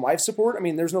Sean from life support. I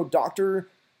mean, there's no doctor.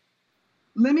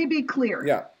 Let me be clear.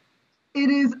 Yeah. It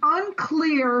is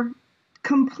unclear,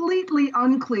 completely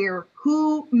unclear,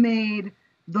 who made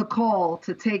the call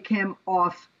to take him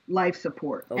off life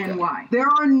support and why. There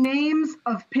are names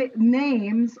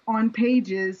on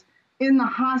pages in the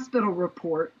hospital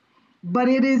report, but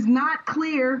it is not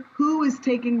clear who is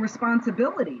taking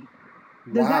responsibility.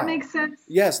 Does that make sense?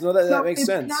 Yes, no, that makes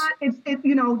sense.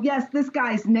 Yes, this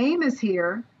guy's name is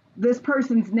here. This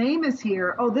person's name is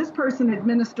here. Oh, this person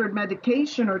administered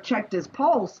medication or checked his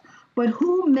pulse, but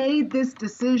who made this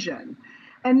decision?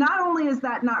 And not only is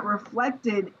that not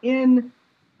reflected in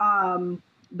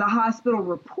the hospital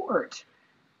report,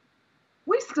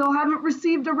 we still haven't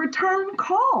received a return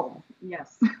call.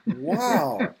 Yes.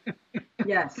 Wow.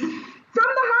 Yes. From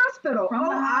the hospital.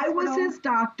 I was his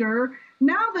doctor.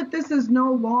 Now that this is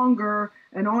no longer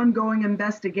an ongoing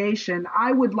investigation,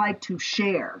 I would like to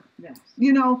share. Yes.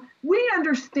 We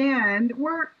understand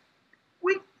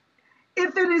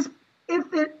if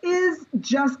it is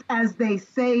just as they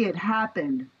say it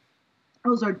happened,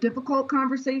 those are difficult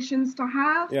conversations to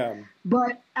have. Yeah.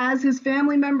 But as his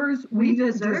family members, we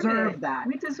deserve that.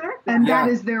 We deserve that. And that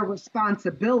is their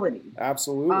responsibility.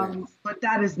 Absolutely. But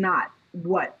that is not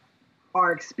what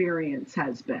our experience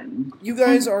has been. You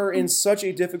guys are in such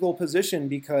a difficult position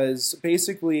because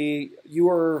basically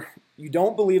you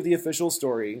don't believe the official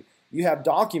story. You have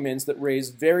documents that raise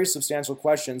very substantial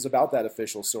questions about that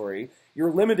official story.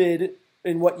 You're limited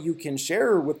in what you can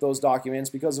share with those documents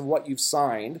because of what you've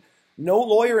signed. No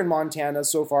lawyer in Montana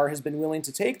so far has been willing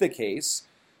to take the case.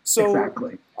 So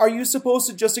exactly. Are you supposed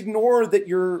to just ignore that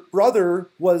your brother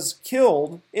was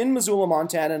killed in Missoula,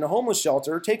 Montana in a homeless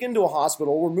shelter, taken to a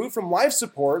hospital, removed from life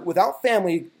support without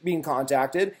family being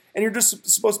contacted, and you're just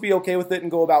supposed to be okay with it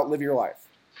and go about live your life?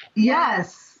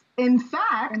 Yes. In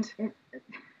fact,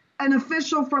 an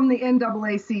official from the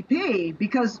NAACP,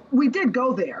 because we did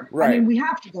go there. Right. I mean, we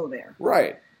have to go there.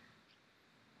 Right.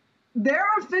 Their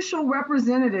official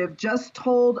representative just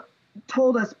told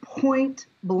us point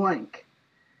blank,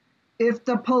 if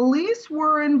the police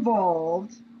were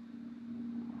involved,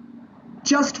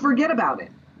 just forget about it.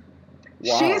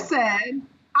 Wow. She said,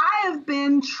 I have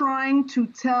been trying to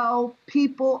tell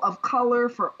people of color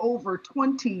for over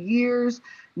 20 years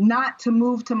not to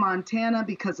move to Montana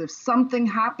because if something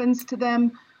happens to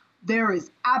them, there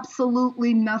is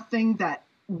absolutely nothing that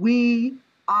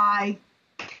I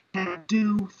can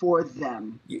do for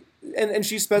them. And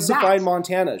she specified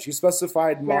Montana. She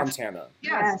specified Montana.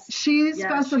 Yes. She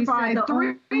specified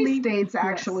three states,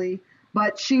 actually,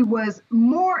 but she was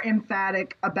more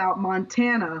emphatic about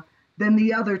Montana than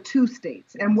the other two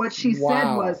states. And what she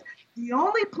said was, the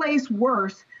only place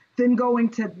worse than going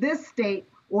to this state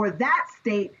or that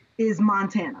state is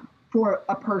Montana for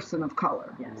a person of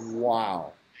color. Yes.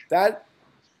 Wow. That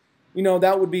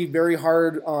would be very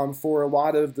hard for a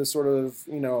lot of the sort of,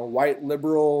 white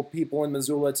liberal people in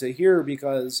Missoula to hear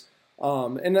because,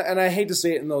 and I hate to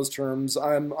say it in those terms,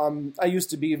 I used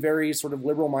to be very sort of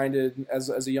liberal-minded as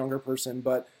a younger person,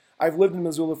 but I've lived in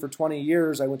Missoula for 20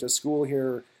 years. I went to school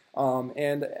here.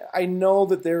 And I know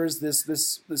that there is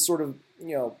this sort of,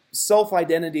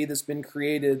 self-identity that's been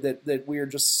created that we are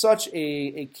just such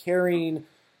a caring,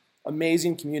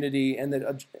 amazing community, and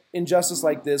that injustice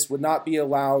like this would not be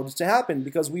allowed to happen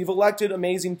because we've elected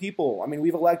amazing people. I mean,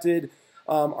 we've elected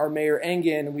our Mayor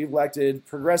Engen, we've elected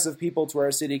progressive people to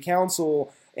our city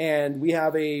council, and we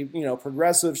have a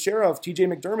progressive sheriff. T.J.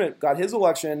 McDermott got his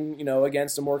election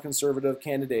against a more conservative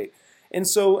candidate, and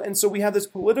so we have this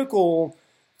political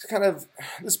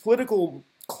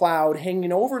cloud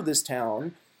hanging over this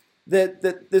town that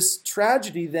this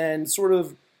tragedy then sort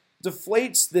of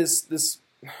deflates this.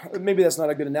 Maybe that's not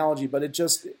a good analogy, but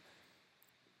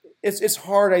it's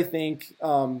hard. I think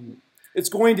it's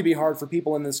going to be hard for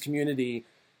people in this community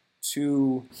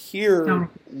to hear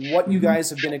what you guys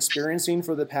have been experiencing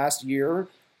for the past year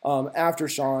after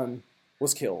Sean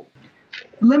was killed.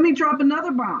 Let me drop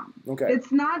another bomb. Okay.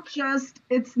 It's not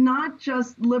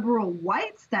just liberal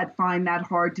whites that find that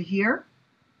hard to hear.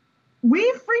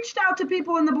 We've reached out to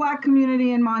people in the Black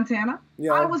community in Montana.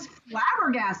 Yeah. I was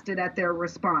flabbergasted at their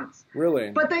response.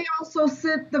 Really? But they also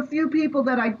sit, the few people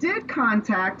that I did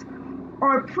contact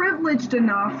are privileged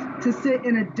enough to sit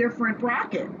in a different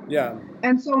bracket. Yeah.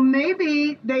 And so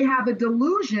maybe they have a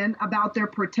delusion about their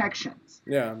protections.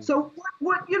 Yeah. So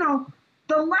what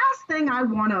the last thing I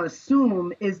want to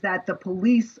assume is that the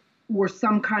police were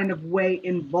some kind of way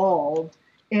involved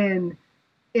in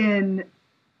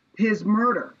his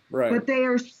murder. Right. But they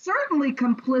are certainly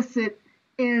complicit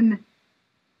in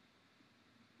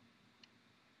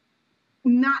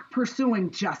not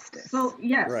pursuing justice. So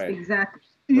yes, Right. exactly.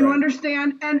 You Right.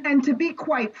 understand? And to be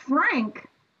quite frank,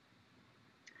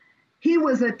 he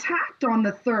was attacked on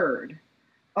the 3rd,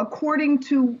 according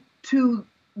to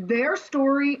their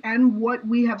story and what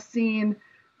we have seen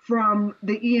from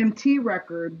the EMT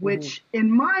record, which in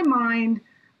my mind,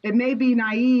 it may be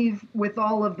naive with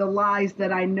all of the lies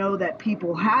that I know that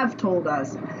people have told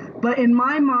us, but in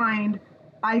my mind,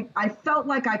 I felt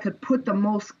like I could put the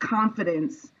most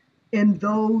confidence in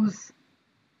those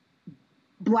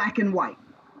black and white,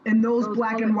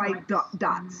 black and white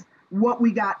dots, what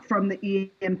we got from the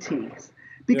EMTs,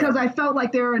 because I felt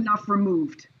like there are enough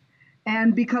removed,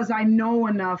 and because I know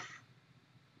enough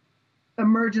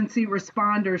emergency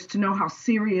responders to know how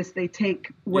serious they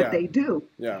take what they do.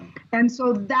 Yeah. And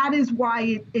so that is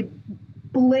why it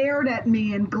blared at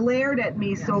me and glared at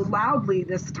me so loudly,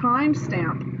 this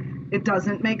timestamp. It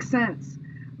doesn't make sense.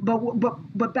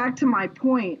 But back to my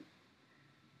point,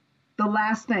 the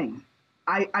last thing,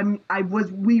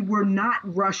 we were not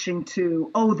rushing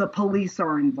to, the police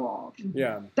are involved.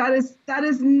 Yeah. That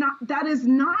is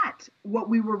not what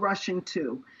we were rushing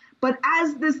to. But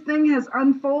as this thing has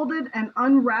unfolded and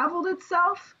unraveled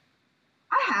itself,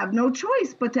 I have no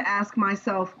choice but to ask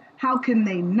myself, how can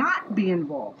they not be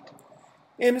involved?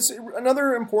 And it's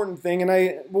another important thing, and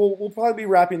we'll probably be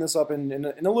wrapping this up in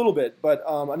a little bit, but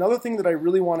another thing that I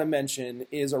really want to mention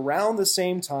is around the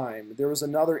same time, there was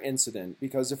another incident,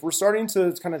 because if we're starting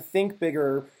to kind of think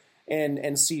bigger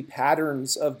and see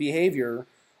patterns of behavior,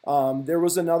 there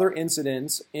was another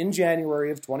incident in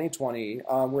January of 2020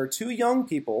 where 2 young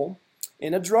people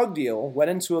in a drug deal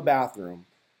went into a bathroom.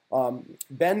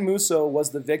 Ben Musso was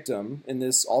the victim in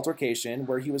this altercation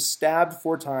where he was stabbed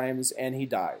 4 times and he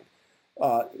died.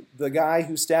 The guy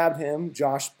who stabbed him,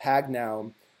 Josh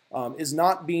Pagnow, is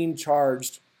not being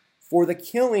charged for the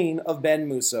killing of Ben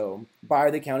Musso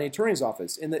by the county attorney's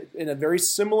office in a very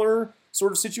similar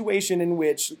sort of situation in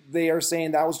which they are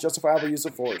saying that was justifiable use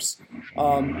of force.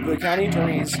 The county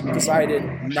attorneys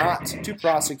decided not to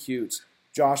prosecute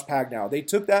Josh Pagnow. They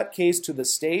took that case to the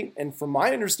state, and from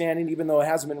my understanding, even though it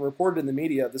hasn't been reported in the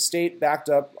media, the state backed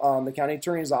up the county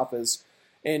attorney's office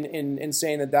in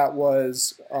saying that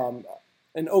was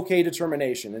an okay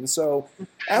determination. And so,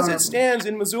 as it stands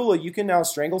in Missoula, you can now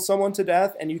strangle someone to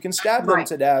death and you can stab them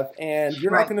to death, and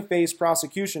you're not going to face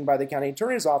prosecution by the county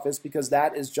attorney's office because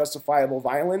that is justifiable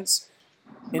violence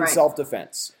in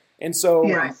self-defense. And so,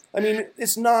 I mean,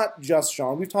 it's not just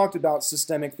Sean. We've talked about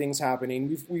systemic things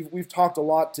happening. We've talked a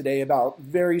lot today about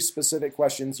very specific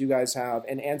questions you guys have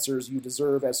and answers you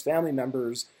deserve as family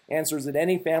members, answers that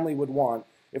any family would want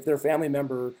if their family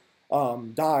member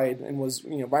died and was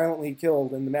violently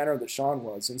killed in the manner that Sean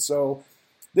was. And so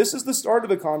this is the start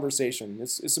of a conversation.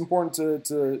 It's important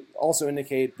to also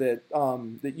indicate that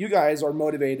that you guys are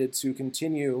motivated to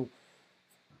continue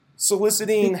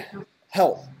soliciting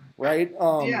help, right?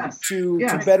 To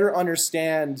better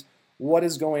understand what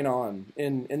is going on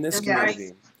in this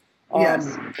community.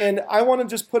 And I want to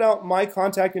just put out my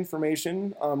contact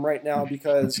information right now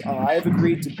because I have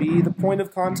agreed to be the point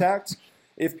of contact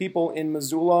if people in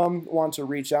Missoula want to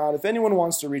reach out, if anyone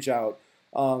wants to reach out,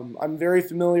 I'm very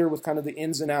familiar with kind of the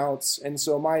ins and outs. And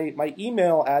so my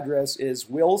email address is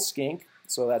willskink.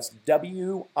 So that's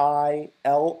WILLSKINK.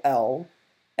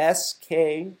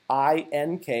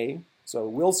 So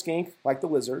willskink, like the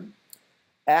lizard,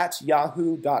 at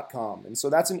yahoo.com. And so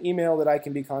that's an email that I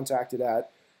can be contacted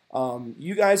at.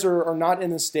 You guys are not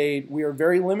in the state. We are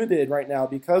very limited right now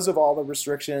because of all the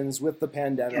restrictions with the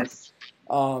pandemic. Yes.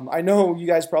 I know you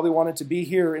guys probably wanted to be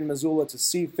here in Missoula to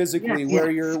see physically Yes,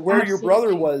 where yes, your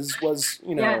brother absolutely. was,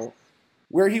 you know, Yes.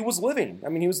 where he was living. I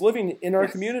mean, he was living in our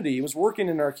Yes. community. He was working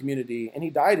in our community, and he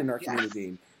died in our Yes.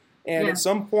 community. And Yeah. at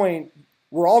some point,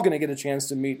 we're all going to get a chance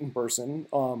to meet in person,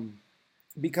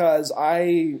 because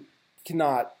I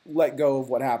cannot let go of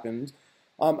what happened.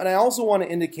 And I also want to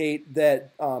indicate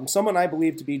that someone I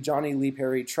believe to be Johnny Lee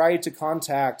Perry tried to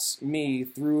contact me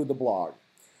through the blog.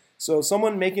 So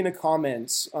someone making a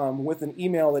comment with an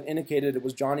email that indicated it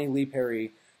was Johnny Lee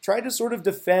Perry tried to sort of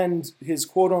defend his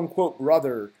quote-unquote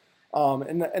brother,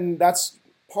 and that's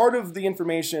part of the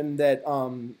information that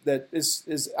that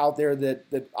is out there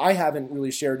that I haven't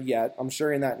really shared yet. I'm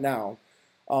sharing that now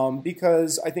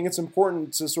because I think it's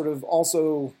important to sort of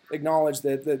also acknowledge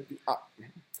that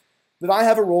I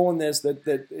have a role in this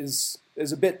that is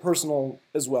a bit personal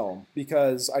as well,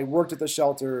 because I worked at the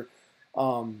shelter.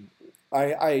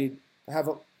 I have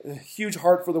a huge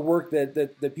heart for the work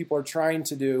that people are trying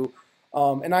to do.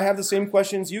 And I have the same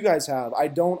questions you guys have. I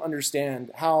don't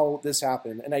understand how this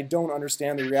happened, and I don't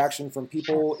understand the reaction from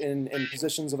people in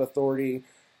positions of authority.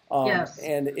 Yes.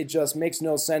 And it just makes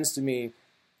no sense to me,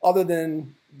 other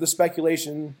than the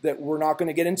speculation that we're not going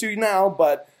to get into now,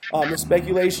 but the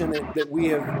speculation that we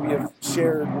have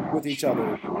shared with each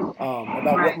other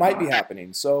about what might be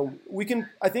happening. So we can,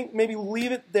 I think, maybe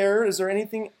leave it there. Is there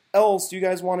anything else you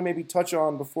guys want to maybe touch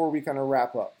on before we kind of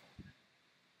wrap up?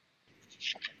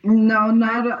 No,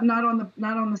 not on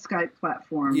the Skype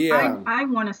platform. Yeah. I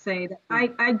want to say that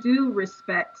I do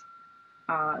respect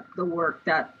the work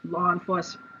that law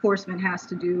enforcement has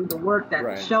to do, the work that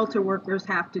Right. shelter workers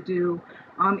have to do,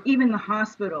 even the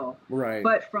hospital. Right.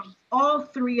 But from all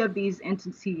three of these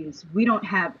entities, we don't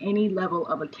have any level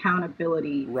of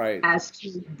accountability Right. as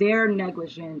to their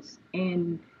negligence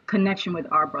in connection with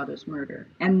our brother's murder.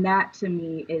 And that to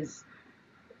me is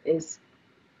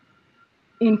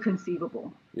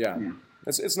inconceivable. Yeah. Yeah.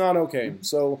 It's not okay.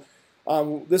 So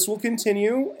this will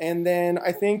continue, and then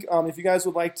I think if you guys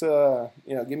would like to,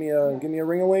 give me a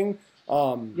ring-a-ling.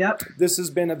 Yep. This has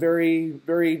been a very,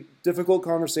 very difficult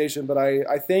conversation, but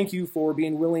I thank you for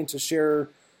being willing to share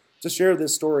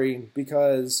this story,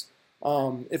 because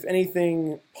if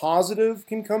anything positive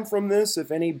can come from this,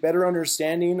 if any better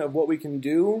understanding of what we can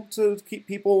do to keep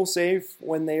people safe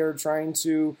when they are trying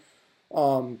to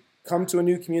come to a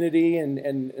new community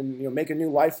and make a new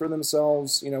life for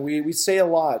themselves. We say a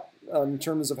lot in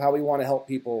terms of how we want to help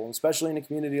people, especially in a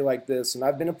community like this, and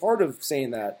I've been a part of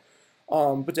saying that.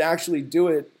 But to actually do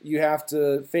it, you have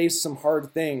to face some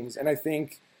hard things. And I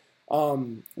think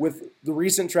with the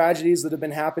recent tragedies that have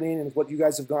been happening and what you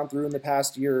guys have gone through in the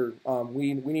past year,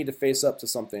 we need to face up to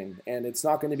something. And it's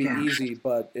not going to be easy,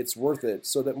 but it's worth it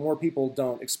so that more people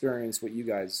don't experience what you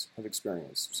guys have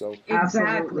experienced. So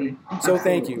Exactly. So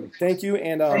thank you. And Thank you.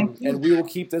 and we will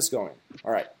keep this going.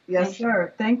 All right. Yes,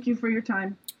 sir. Thank you for your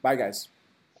time. Bye, guys.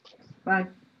 Bye.